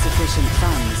 Insufficient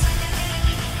funds.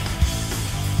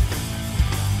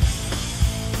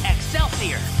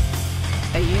 Excelsior.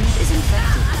 A unit is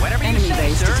infected. Whatever you Enemy say,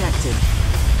 base sir. detected.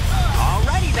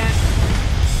 Alrighty then.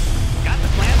 Got the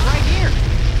plans right here.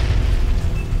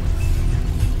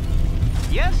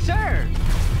 Yes, sir.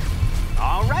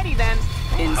 Alrighty then.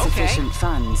 Insufficient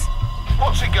funds.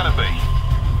 What's it gonna be?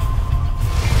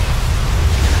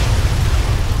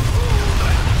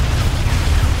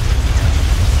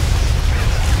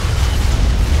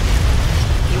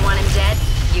 You want him dead?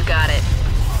 You got it.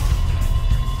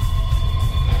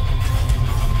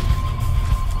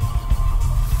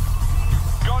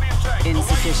 Guardian tank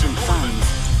Insufficient awaiting deployment.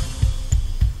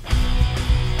 funds.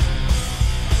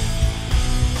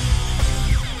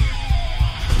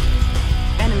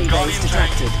 Enemy base Guardian tank.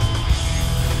 detected.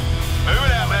 Move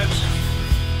it out, lads.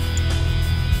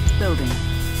 Building.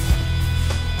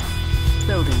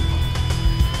 Building.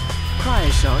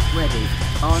 Cryoshock ready.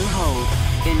 On hold.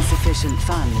 Insufficient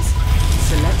funds.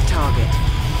 Select target.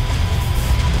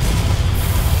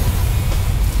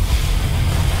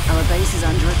 Our base is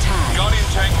under attack. Guardian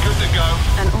tank good to go.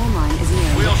 An ore mine is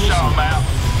nearing We'll show depletion. 'em out.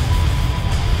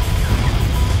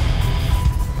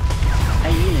 A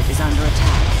unit is under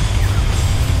attack.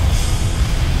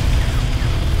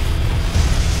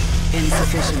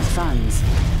 Insufficient funds.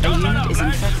 A Don't let unit up, is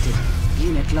lads. infected.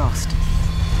 Unit lost.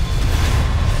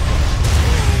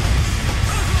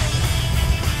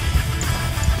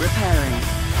 Repairing.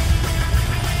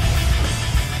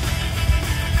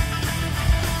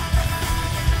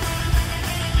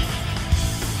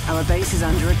 Our base is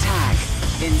under attack.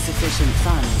 Insufficient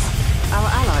funds. Our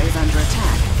ally is under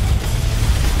attack.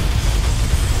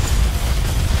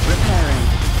 Repairing.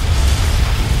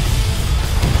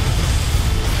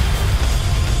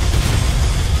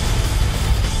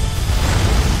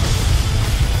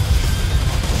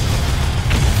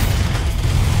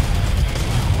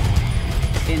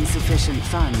 Insufficient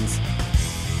funds.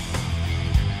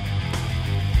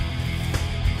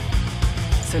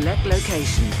 Select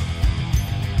location.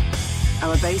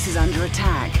 Our base is under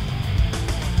attack.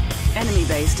 Enemy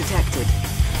base detected.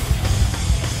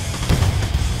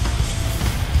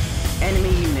 Enemy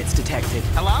units detected.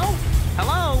 Hello?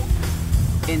 Hello?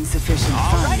 Insufficient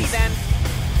Alrighty funds. then.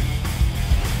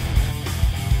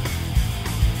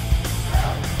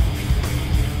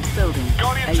 Building.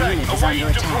 Guardian A tank, unit is awaiting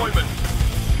under attack. deployment.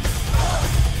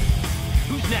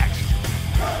 Who's next?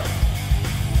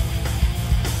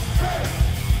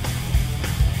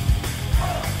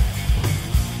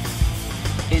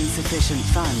 Insufficient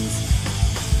funds.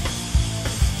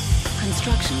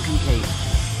 Construction complete.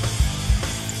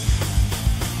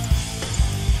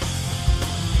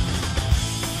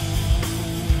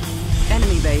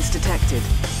 Enemy base detected.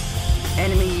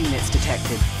 Enemy units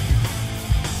detected.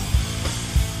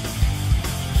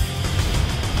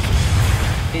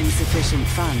 Insufficient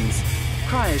funds.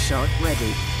 Cryoshock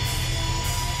ready.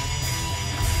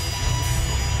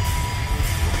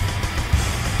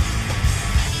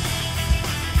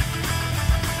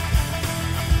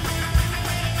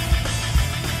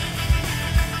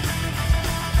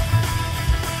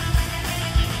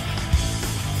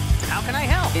 How can I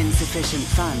help? Insufficient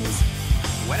funds.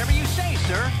 Whatever you say,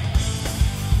 sir.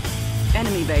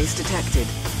 Enemy base detected.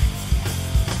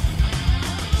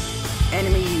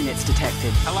 Enemy units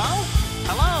detected. Hello?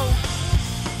 Hello?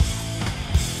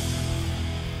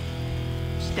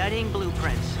 Studying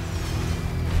blueprints.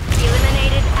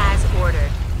 Eliminated as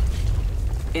ordered.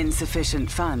 Insufficient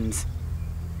funds.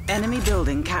 Enemy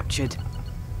building captured.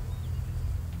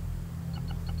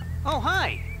 Oh,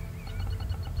 hi.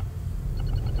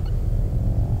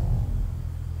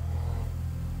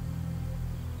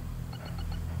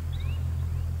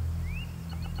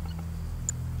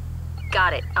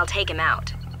 Got it. I'll take him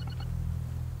out.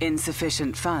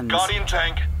 Insufficient funds. Guardian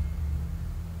tank.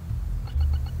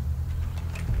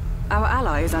 Our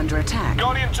ally is under attack.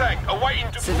 Guardian tank, awaiting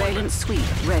deployment. Surveillance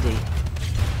sweep ready.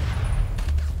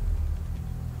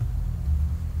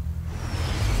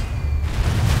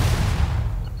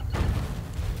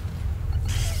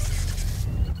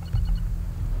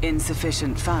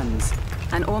 Insufficient funds.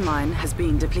 An ore mine has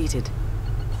been depleted.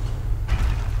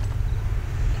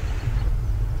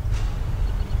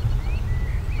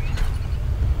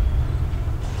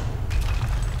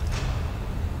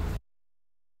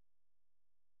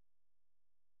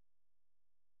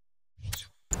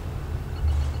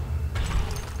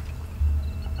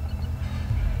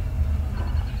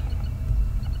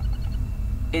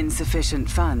 Insufficient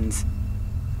funds.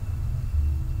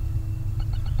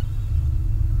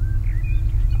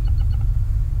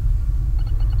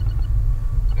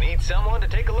 Need someone to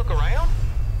take a look around?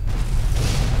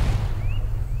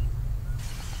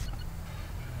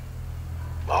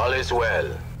 All is well.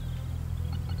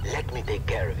 Let me take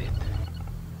care of it.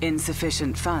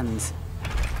 Insufficient funds.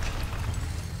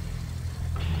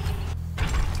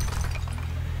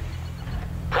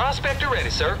 Prospector ready,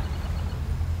 sir.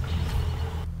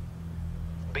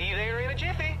 Be there in a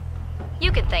jiffy.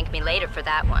 You can thank me later for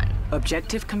that one.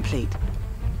 Objective complete.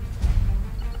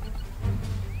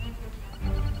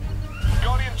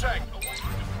 Guardian tank, awaiting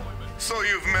deployment. So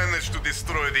you've managed to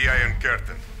destroy the Iron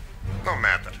Curtain. No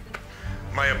matter.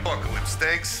 My apocalypse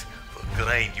tanks will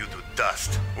grind you to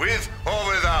dust, with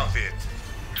or without it.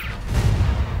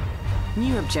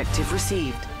 New objective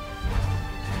received.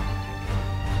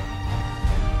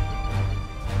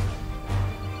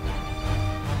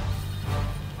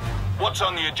 What's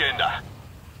on the agenda?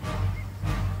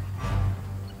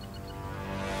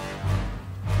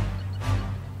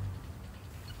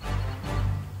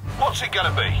 What's it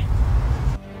gonna be?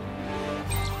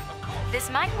 This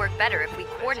might work better if we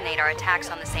coordinate our attacks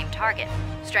on the same target.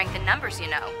 Strength in numbers, you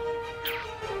know.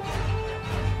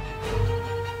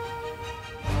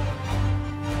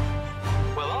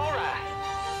 Well, all right.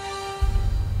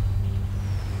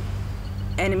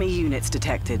 Enemy units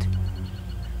detected.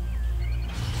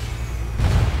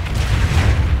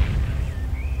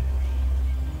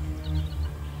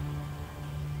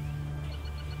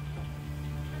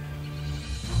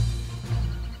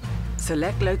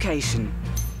 Select location.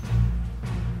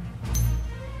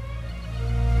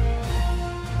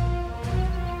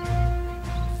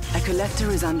 A collector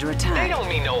is under They attack. don't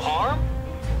mean no harm.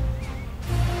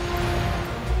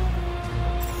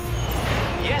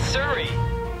 Yes, sirree.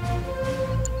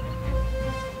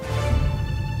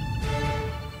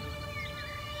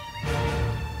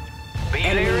 Be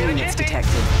there Enemy in a units jiffy.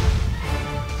 detected.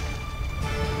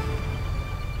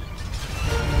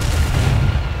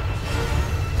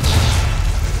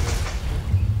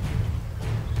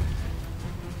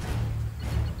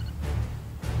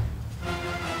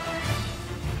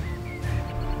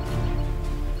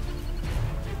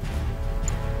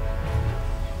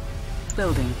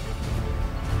 Building.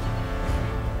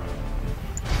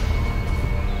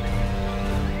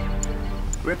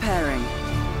 Repairing.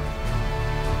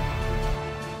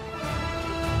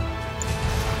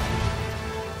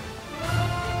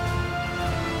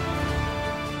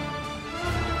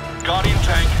 Guardian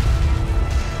tank.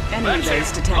 Enemy That's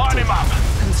base it. detected. Line him up.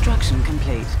 Construction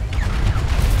complete.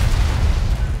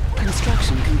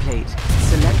 Construction complete.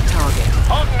 Select target.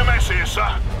 Pardon the mess here,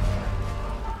 sir.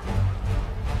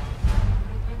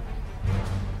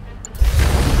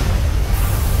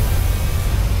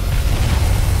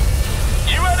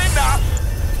 You had enough.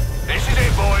 This is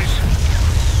it, boys.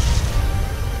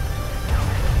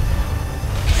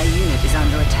 A unit is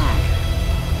under attack.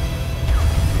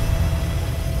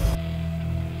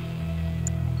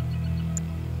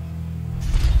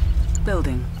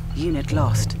 Building. Unit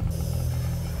lost.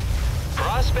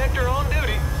 Prospector on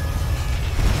duty.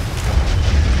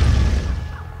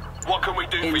 What can we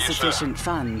do for you, sir? Insufficient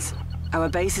funds. Our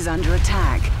base is under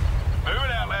attack. Move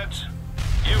it out, lads.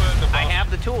 You heard the boss. I have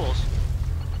the tools.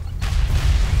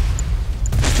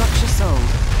 Structure sold.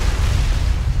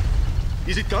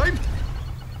 Is it time?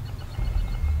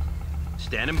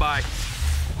 Standing by.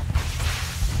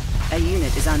 A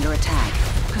unit is under attack.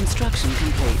 Construction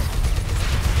complete.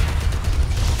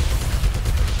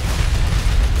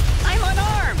 I'm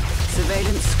unarmed!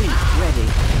 Surveillance suite ready.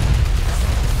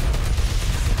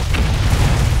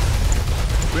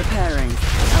 Repairing.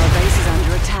 Our base is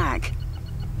under attack.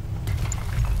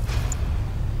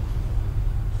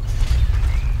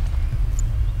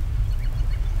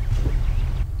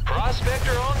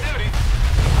 Prospector on duty.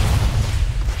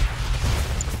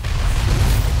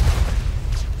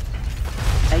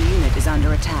 A unit is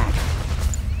under attack.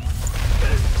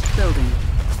 Building.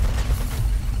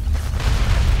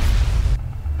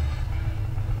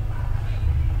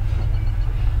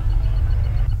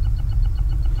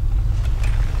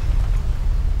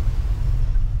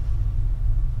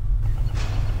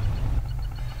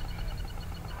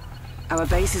 Our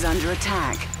base is under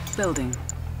attack. Building.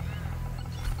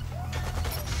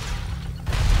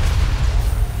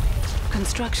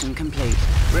 Construction complete.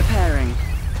 Repairing.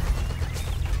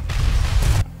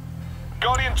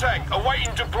 Guardian tank,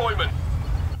 awaiting deployment.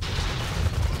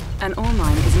 An ore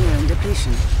mine is nearing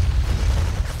depletion.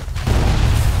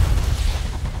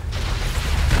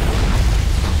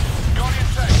 Guardian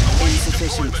tank, awaiting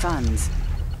Insufficient deployment. funds.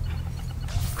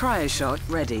 Cryoshot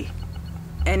ready.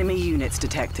 Enemy units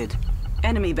detected.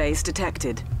 Enemy base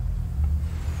detected.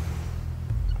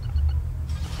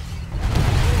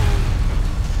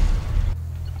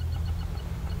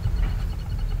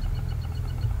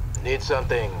 Need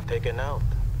something taken out.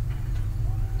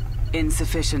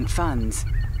 Insufficient funds.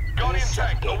 Guardian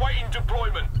tank, awaiting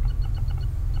deployment.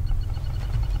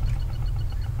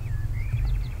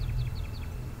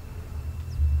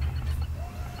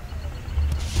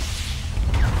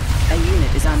 A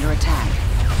unit is under attack.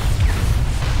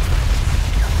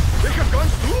 They have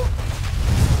guns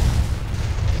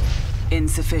too?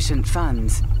 Insufficient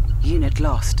funds. Unit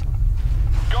lost.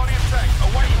 Guardian tank,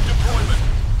 awaiting deployment.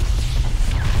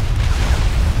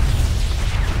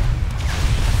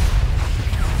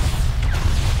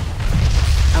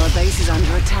 Our base is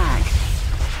under attack.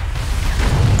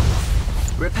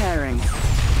 Repairing.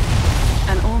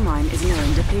 An ore mine is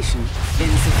nearing depletion.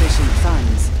 Insufficient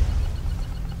funds.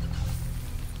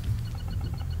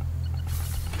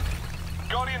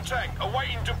 Guardian tank,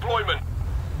 awaiting deployment.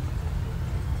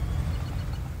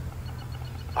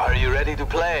 Are you ready to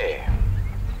play?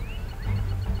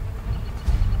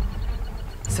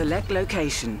 Select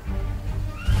location.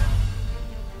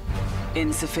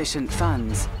 Insufficient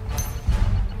funds.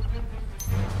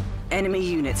 Enemy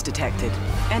units detected.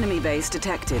 Enemy base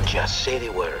detected. Just say the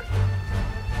word.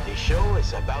 The show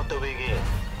is about to begin.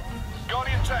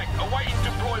 Guardian tank, awaiting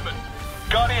deployment.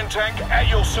 Guardian tank, at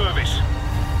your service.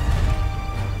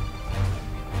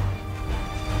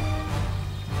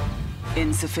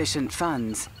 Insufficient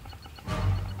funds.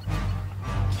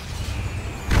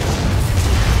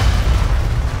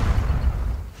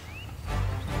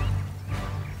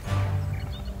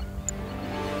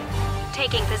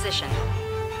 Taking position.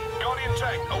 Guardian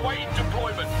tank, awaiting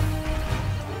deployment.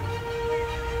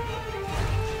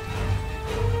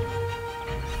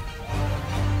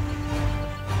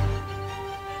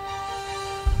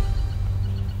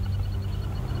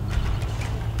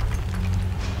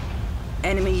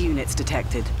 Enemy units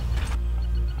detected.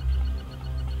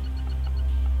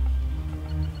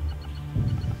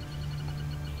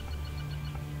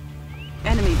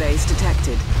 Enemy base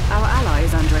detected. Our ally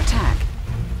is under attack.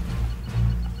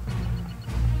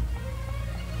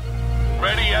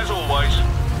 Ready as always.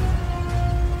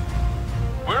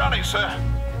 We're on it, sir.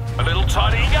 A little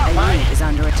tidying up, A eh? unit is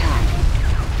under attack.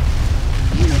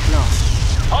 Unit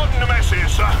lost. Pardon the mess here,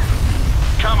 sir.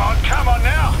 Come on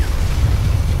now.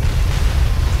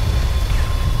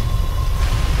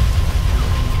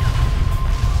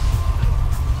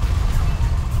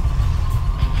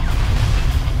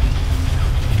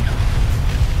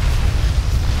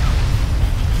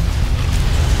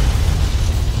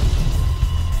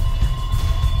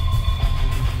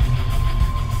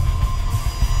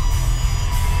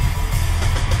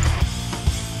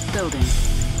 Building.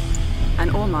 An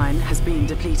ore mine has been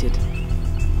depleted.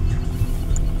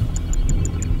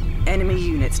 Enemy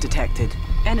units detected.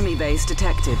 Enemy base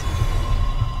detected.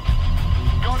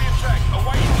 Guardian tank,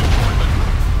 awaiting deployment.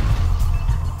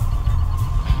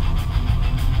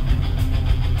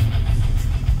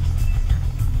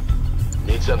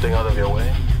 Need something out of your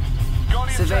way?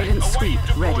 Guardian Surveillance tank, awaiting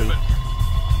sweep ready. deployment.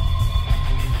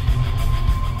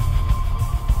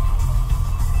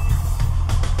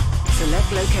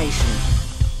 Select location.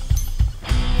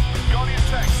 Guardian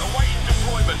tank, awaiting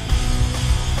deployment.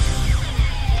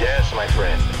 Yes, my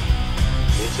friend.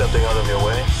 Need something out of your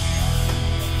way?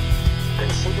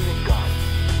 Consider it gone.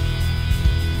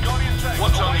 Guardian tank,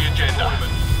 what's on the agenda?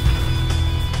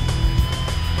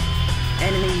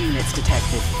 Enemy units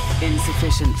detected.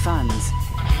 Insufficient funds.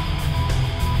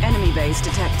 Enemy base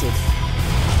detected.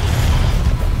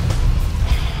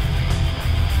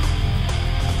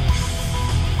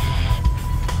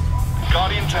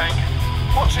 Guardian tank,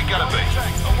 what's it gonna be?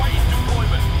 Tank, awaiting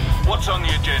deployment. What's on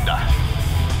the agenda?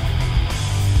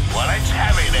 Well, let's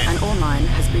have it then. An ore mine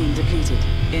has been depleted.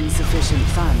 Insufficient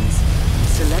funds.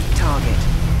 Select target.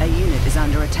 A unit is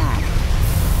under attack.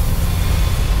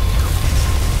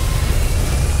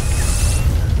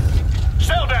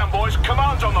 Settle down, boys.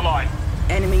 Command's on the line.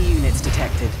 Enemy units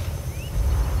detected.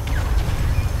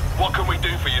 What can we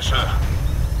do for you, sir?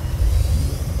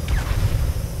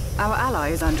 Our ally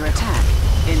is under attack.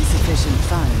 Insufficient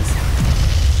funds.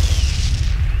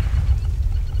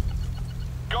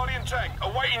 Guardian tank,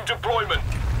 awaiting deployment.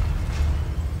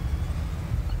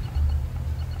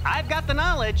 I've got the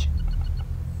knowledge.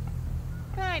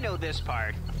 I know this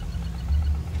part.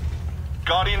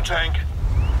 Guardian tank.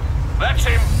 That's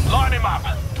him. Line him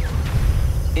up.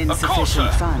 Insufficient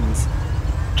sir. funds.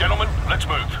 Gentlemen, let's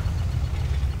move.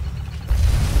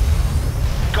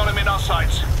 Got him in our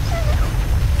sights.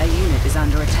 A unit is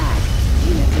under attack.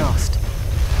 Unit lost.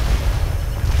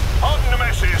 Pardon the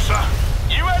mess here, sir.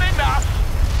 You had enough.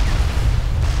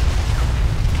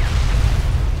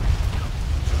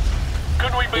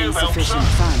 Could we be of help, Insufficient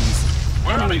sir? funds.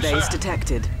 Where are Enemy they, base sir?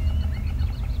 detected.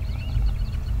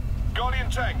 Guardian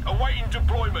tank, awaiting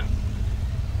deployment.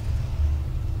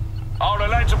 Oh, the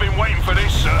lads have been waiting for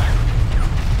this, sir.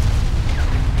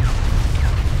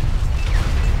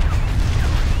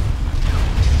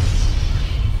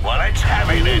 Well, let's have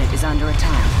A it then. unit is under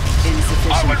attack.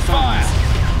 Insufficient Open fire.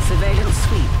 funds. Surveillance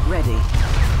sweep ready.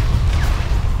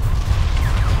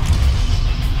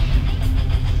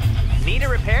 Need a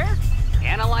repair?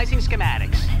 Analyzing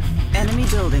schematics. Enemy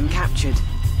building captured.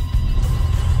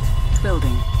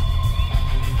 Building.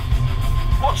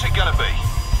 What's it gonna be?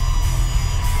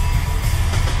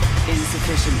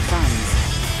 Insufficient funds.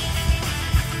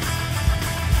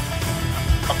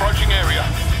 Approaching area.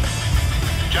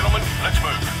 Gentlemen, let's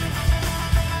move.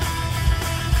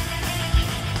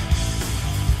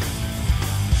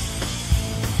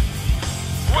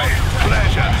 With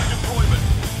pleasure. Deployment.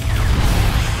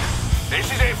 This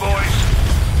is it, boys.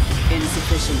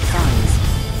 Insufficient funds.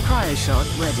 Cryo shot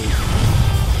ready.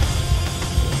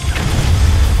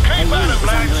 A Keep at unit it, is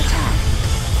under lads. attack.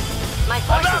 My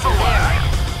forces Another are one.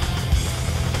 there.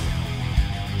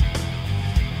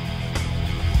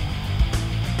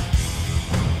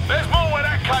 There's more where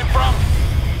that came from.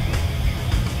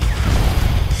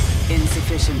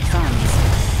 Insufficient funds.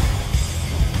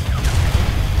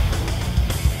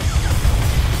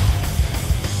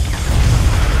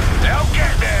 They'll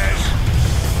get theirs.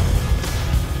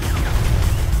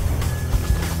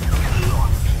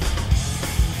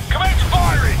 Commence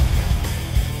firing.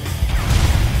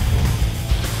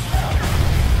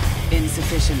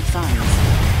 Insufficient funds.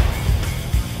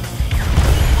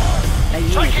 A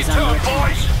unit Take it is to under them, attack.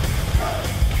 boys.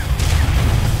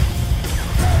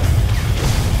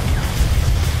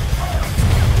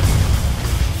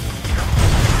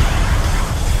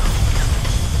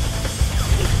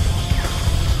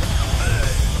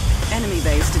 Enemy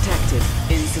base detected.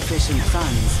 Insufficient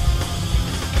funds.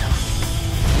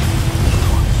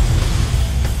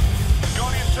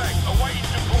 Guardian tank, awaiting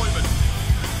deployment.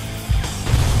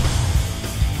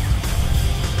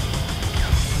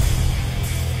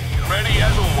 Ready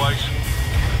as always.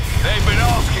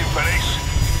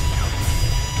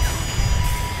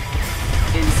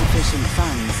 Insufficient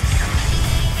funds.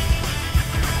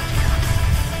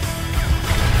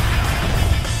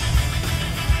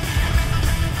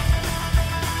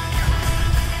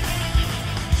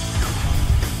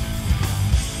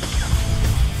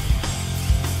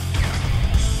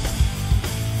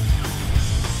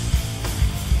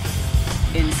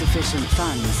 Insufficient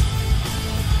funds.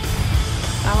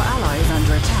 Our ally is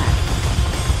under attack.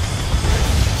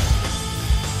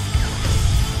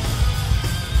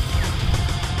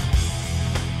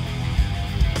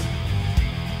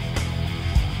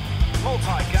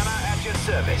 Multi-gunner at your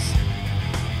service.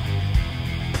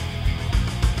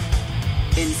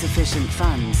 Insufficient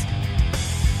funds.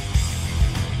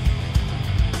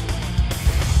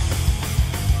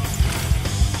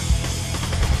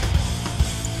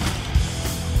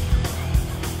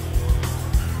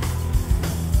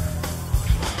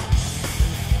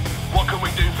 What can we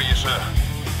do for you, sir?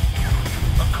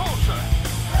 Of course, sir.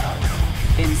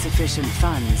 Insufficient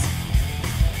funds.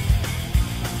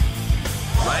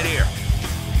 Right here.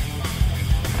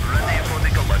 Ready for the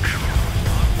collection.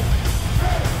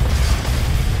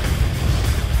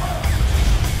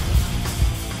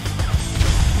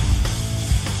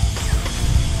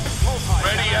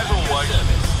 Ready as always.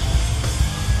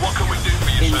 What can we do for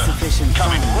you, sir? Insufficient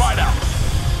Coming funds. right up.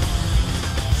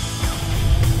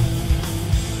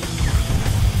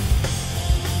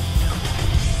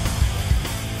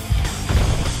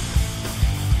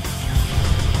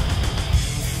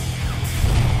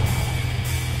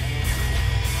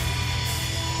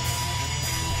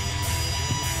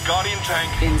 Guardian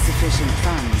tank. Insufficient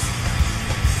funds.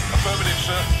 Affirmative,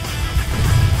 sir.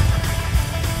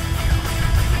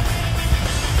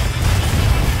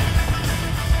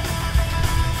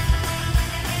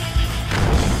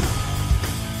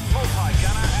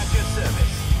 Multi-gunner at your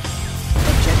service.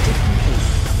 Objective complete.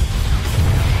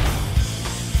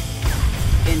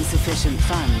 Insufficient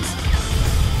funds.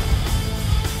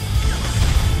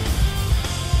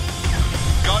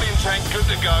 Guardian tank good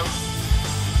to go.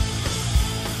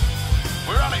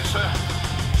 We're on it, sir.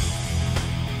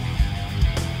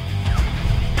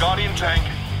 Guardian tank.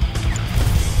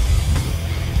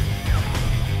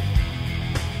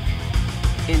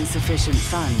 Insufficient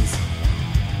funds.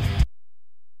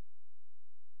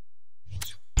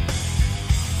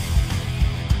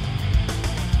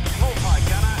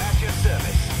 Multi-gunner at your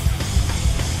service.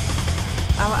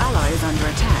 Our ally is under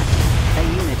attack. A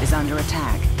unit is under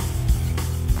attack.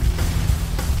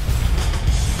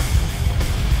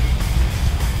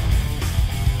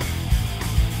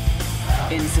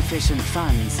 Insufficient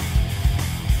funds.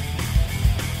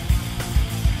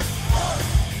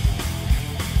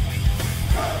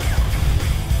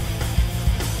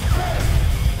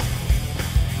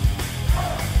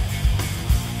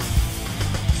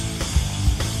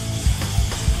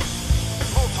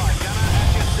 Multi-gunner at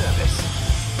your service.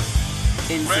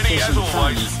 Ready as Insufficient always.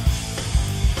 funds.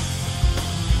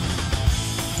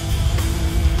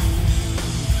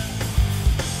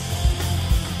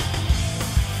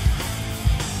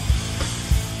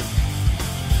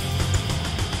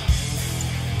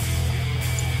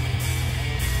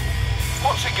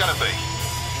 What's it gonna be?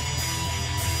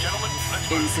 Gentlemen, let's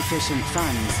move. Insufficient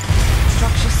funds.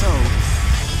 Structure sold.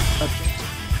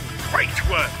 Objective. Great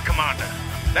work, Commander.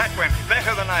 That went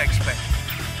better than I expected.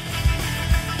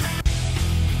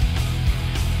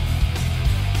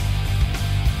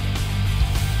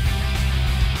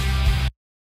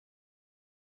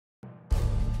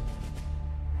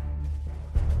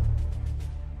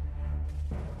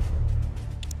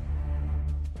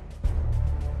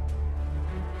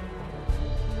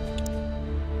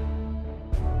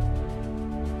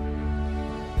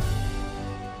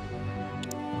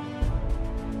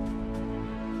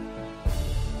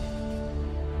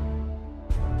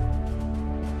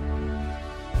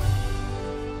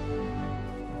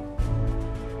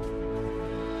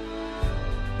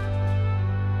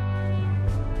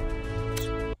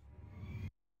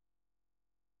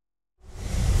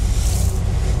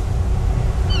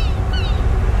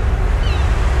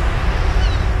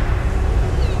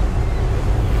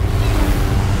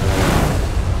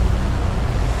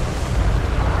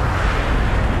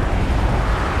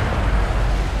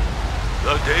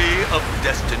 The day of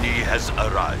destiny has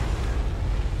arrived.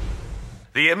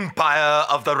 The Empire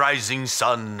of the Rising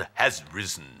Sun has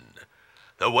risen.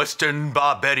 The Western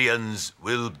barbarians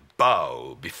will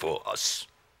bow before us,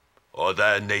 or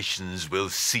their nations will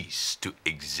cease to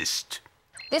exist.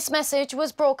 This message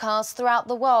was broadcast throughout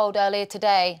the world earlier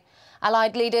today.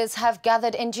 Allied leaders have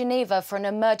gathered in Geneva for an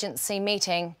emergency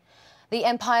meeting. The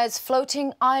Empire's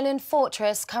floating island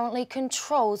fortress currently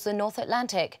controls the North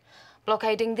Atlantic,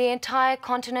 blockading the entire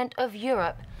continent of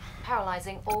Europe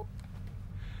paralyzing all...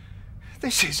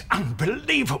 This is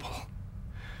unbelievable.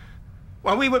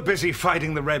 While we were busy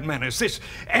fighting the Red Menace, this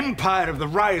Empire of the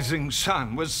Rising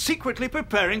Sun was secretly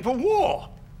preparing for war.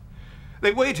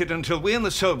 They waited until we and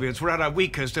the Soviets were at our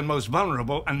weakest and most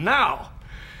vulnerable, and now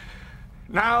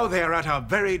they are at our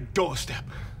very doorstep.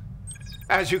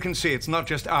 As you can see, it's not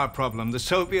just our problem. The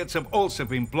Soviets have also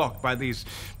been blocked by these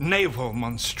naval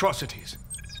monstrosities.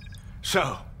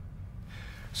 So,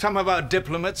 some of our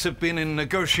diplomats have been in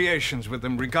negotiations with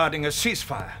them regarding a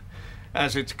ceasefire,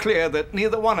 as it's clear that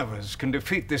neither one of us can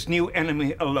defeat this new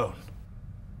enemy alone.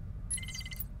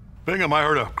 Bingham, I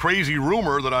heard a crazy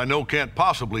rumor that I know can't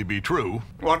possibly be true.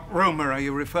 What rumor are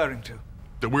you referring to?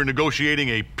 That we're negotiating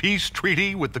a peace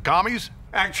treaty with the commies?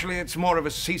 Actually, it's more of a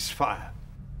ceasefire.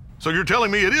 So you're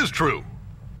telling me it is true?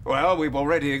 Well, we've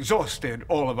already exhausted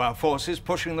all of our forces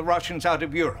pushing the Russians out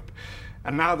of Europe.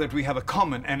 And now that we have a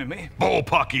common enemy...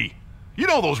 Bullpucky! You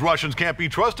know those Russians can't be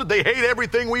trusted. They hate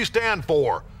everything we stand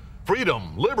for.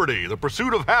 Freedom, liberty, the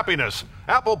pursuit of happiness,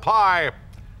 apple pie.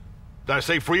 Did I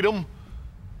say freedom?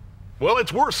 Well,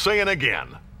 it's worth saying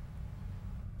again.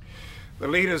 The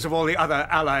leaders of all the other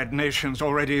allied nations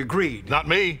already agreed. Not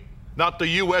me. Not the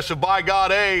U.S. of by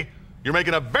God A. You're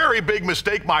making a very big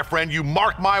mistake, my friend. You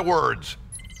mark my words.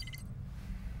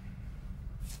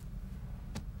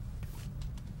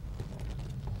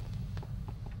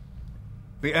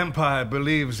 The Empire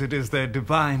believes it is their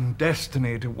divine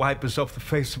destiny to wipe us off the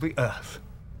face of the Earth.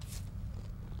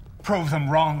 Prove them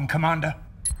wrong, Commander.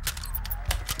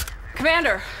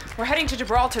 Commander, we're heading to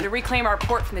Gibraltar to reclaim our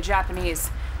port from the Japanese.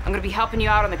 I'm gonna be helping you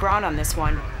out on the ground on this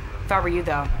one. If I were you,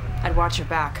 though, I'd watch your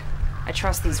back. I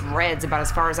trust these Reds about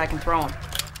as far as I can throw them.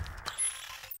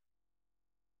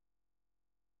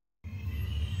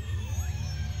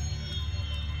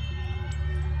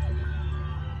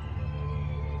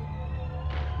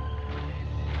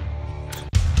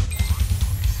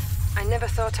 I never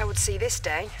thought I would see this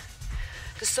day.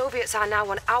 The Soviets are now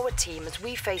on our team as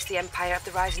we face the Empire of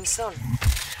the Rising Sun.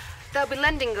 They'll be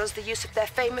lending us the use of their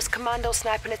famous commando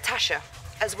sniper Natasha,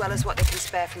 as well as what they can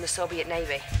spare from the Soviet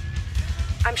Navy.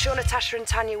 I'm sure Natasha and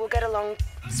Tanya will get along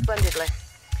splendidly.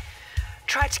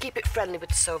 Try to keep it friendly with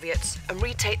the Soviets and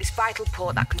retake this vital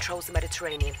port that controls the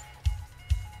Mediterranean.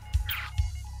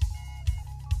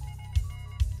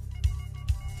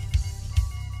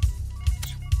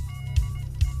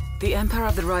 The Empire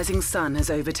of the Rising Sun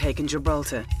has overtaken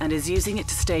Gibraltar and is using it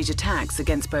to stage attacks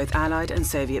against both Allied and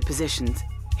Soviet positions.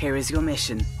 Here is your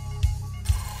mission.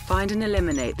 Find and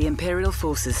eliminate the Imperial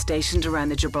forces stationed around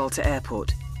the Gibraltar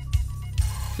airport.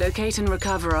 Locate and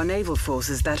recover our naval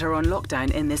forces that are on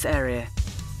lockdown in this area.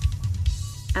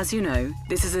 As you know,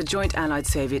 this is a joint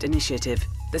Allied-Soviet initiative.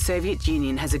 The Soviet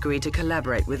Union has agreed to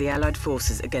collaborate with the Allied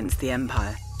forces against the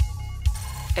Empire.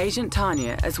 Agent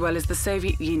Tanya, as well as the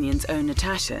Soviet Union's own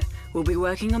Natasha, will be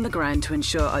working on the ground to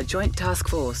ensure our joint task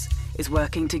force is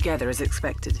working together as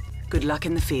expected. Good luck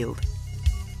in the field.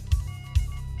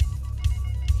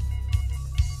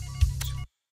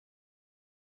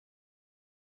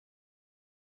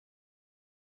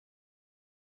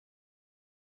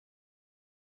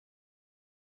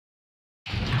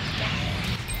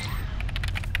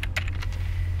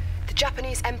 The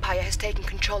Japanese Empire has taken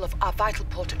control of our vital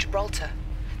port at Gibraltar.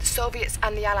 The Soviets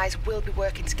and the Allies will be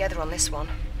working together on this one.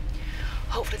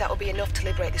 Hopefully that will be enough to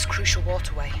liberate this crucial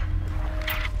waterway.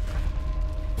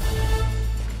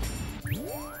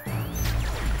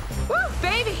 Woo,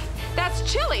 baby!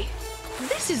 That's chilly!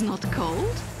 This is not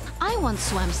cold. I once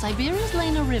swam Siberia's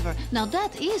Lena River. Now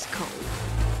that is cold.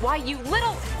 Why, you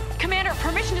little... Commander,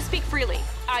 permission to speak freely.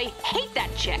 I hate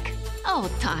that chick. Oh,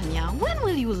 Tanya, when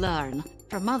will you learn?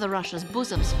 From Mother Russia's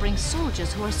bosom spring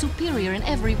soldiers who are superior in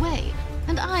every way.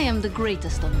 And I am the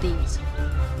greatest of these.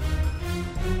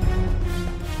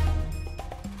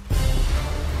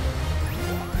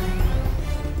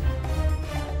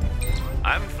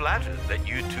 I'm flattered that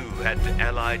you two had to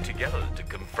ally together to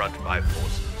confront my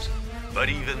forces. But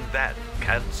even that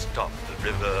can't stop the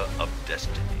River of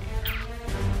Destiny.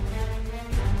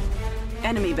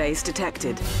 Enemy base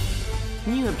detected.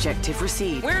 New objective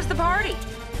received. Where's the party?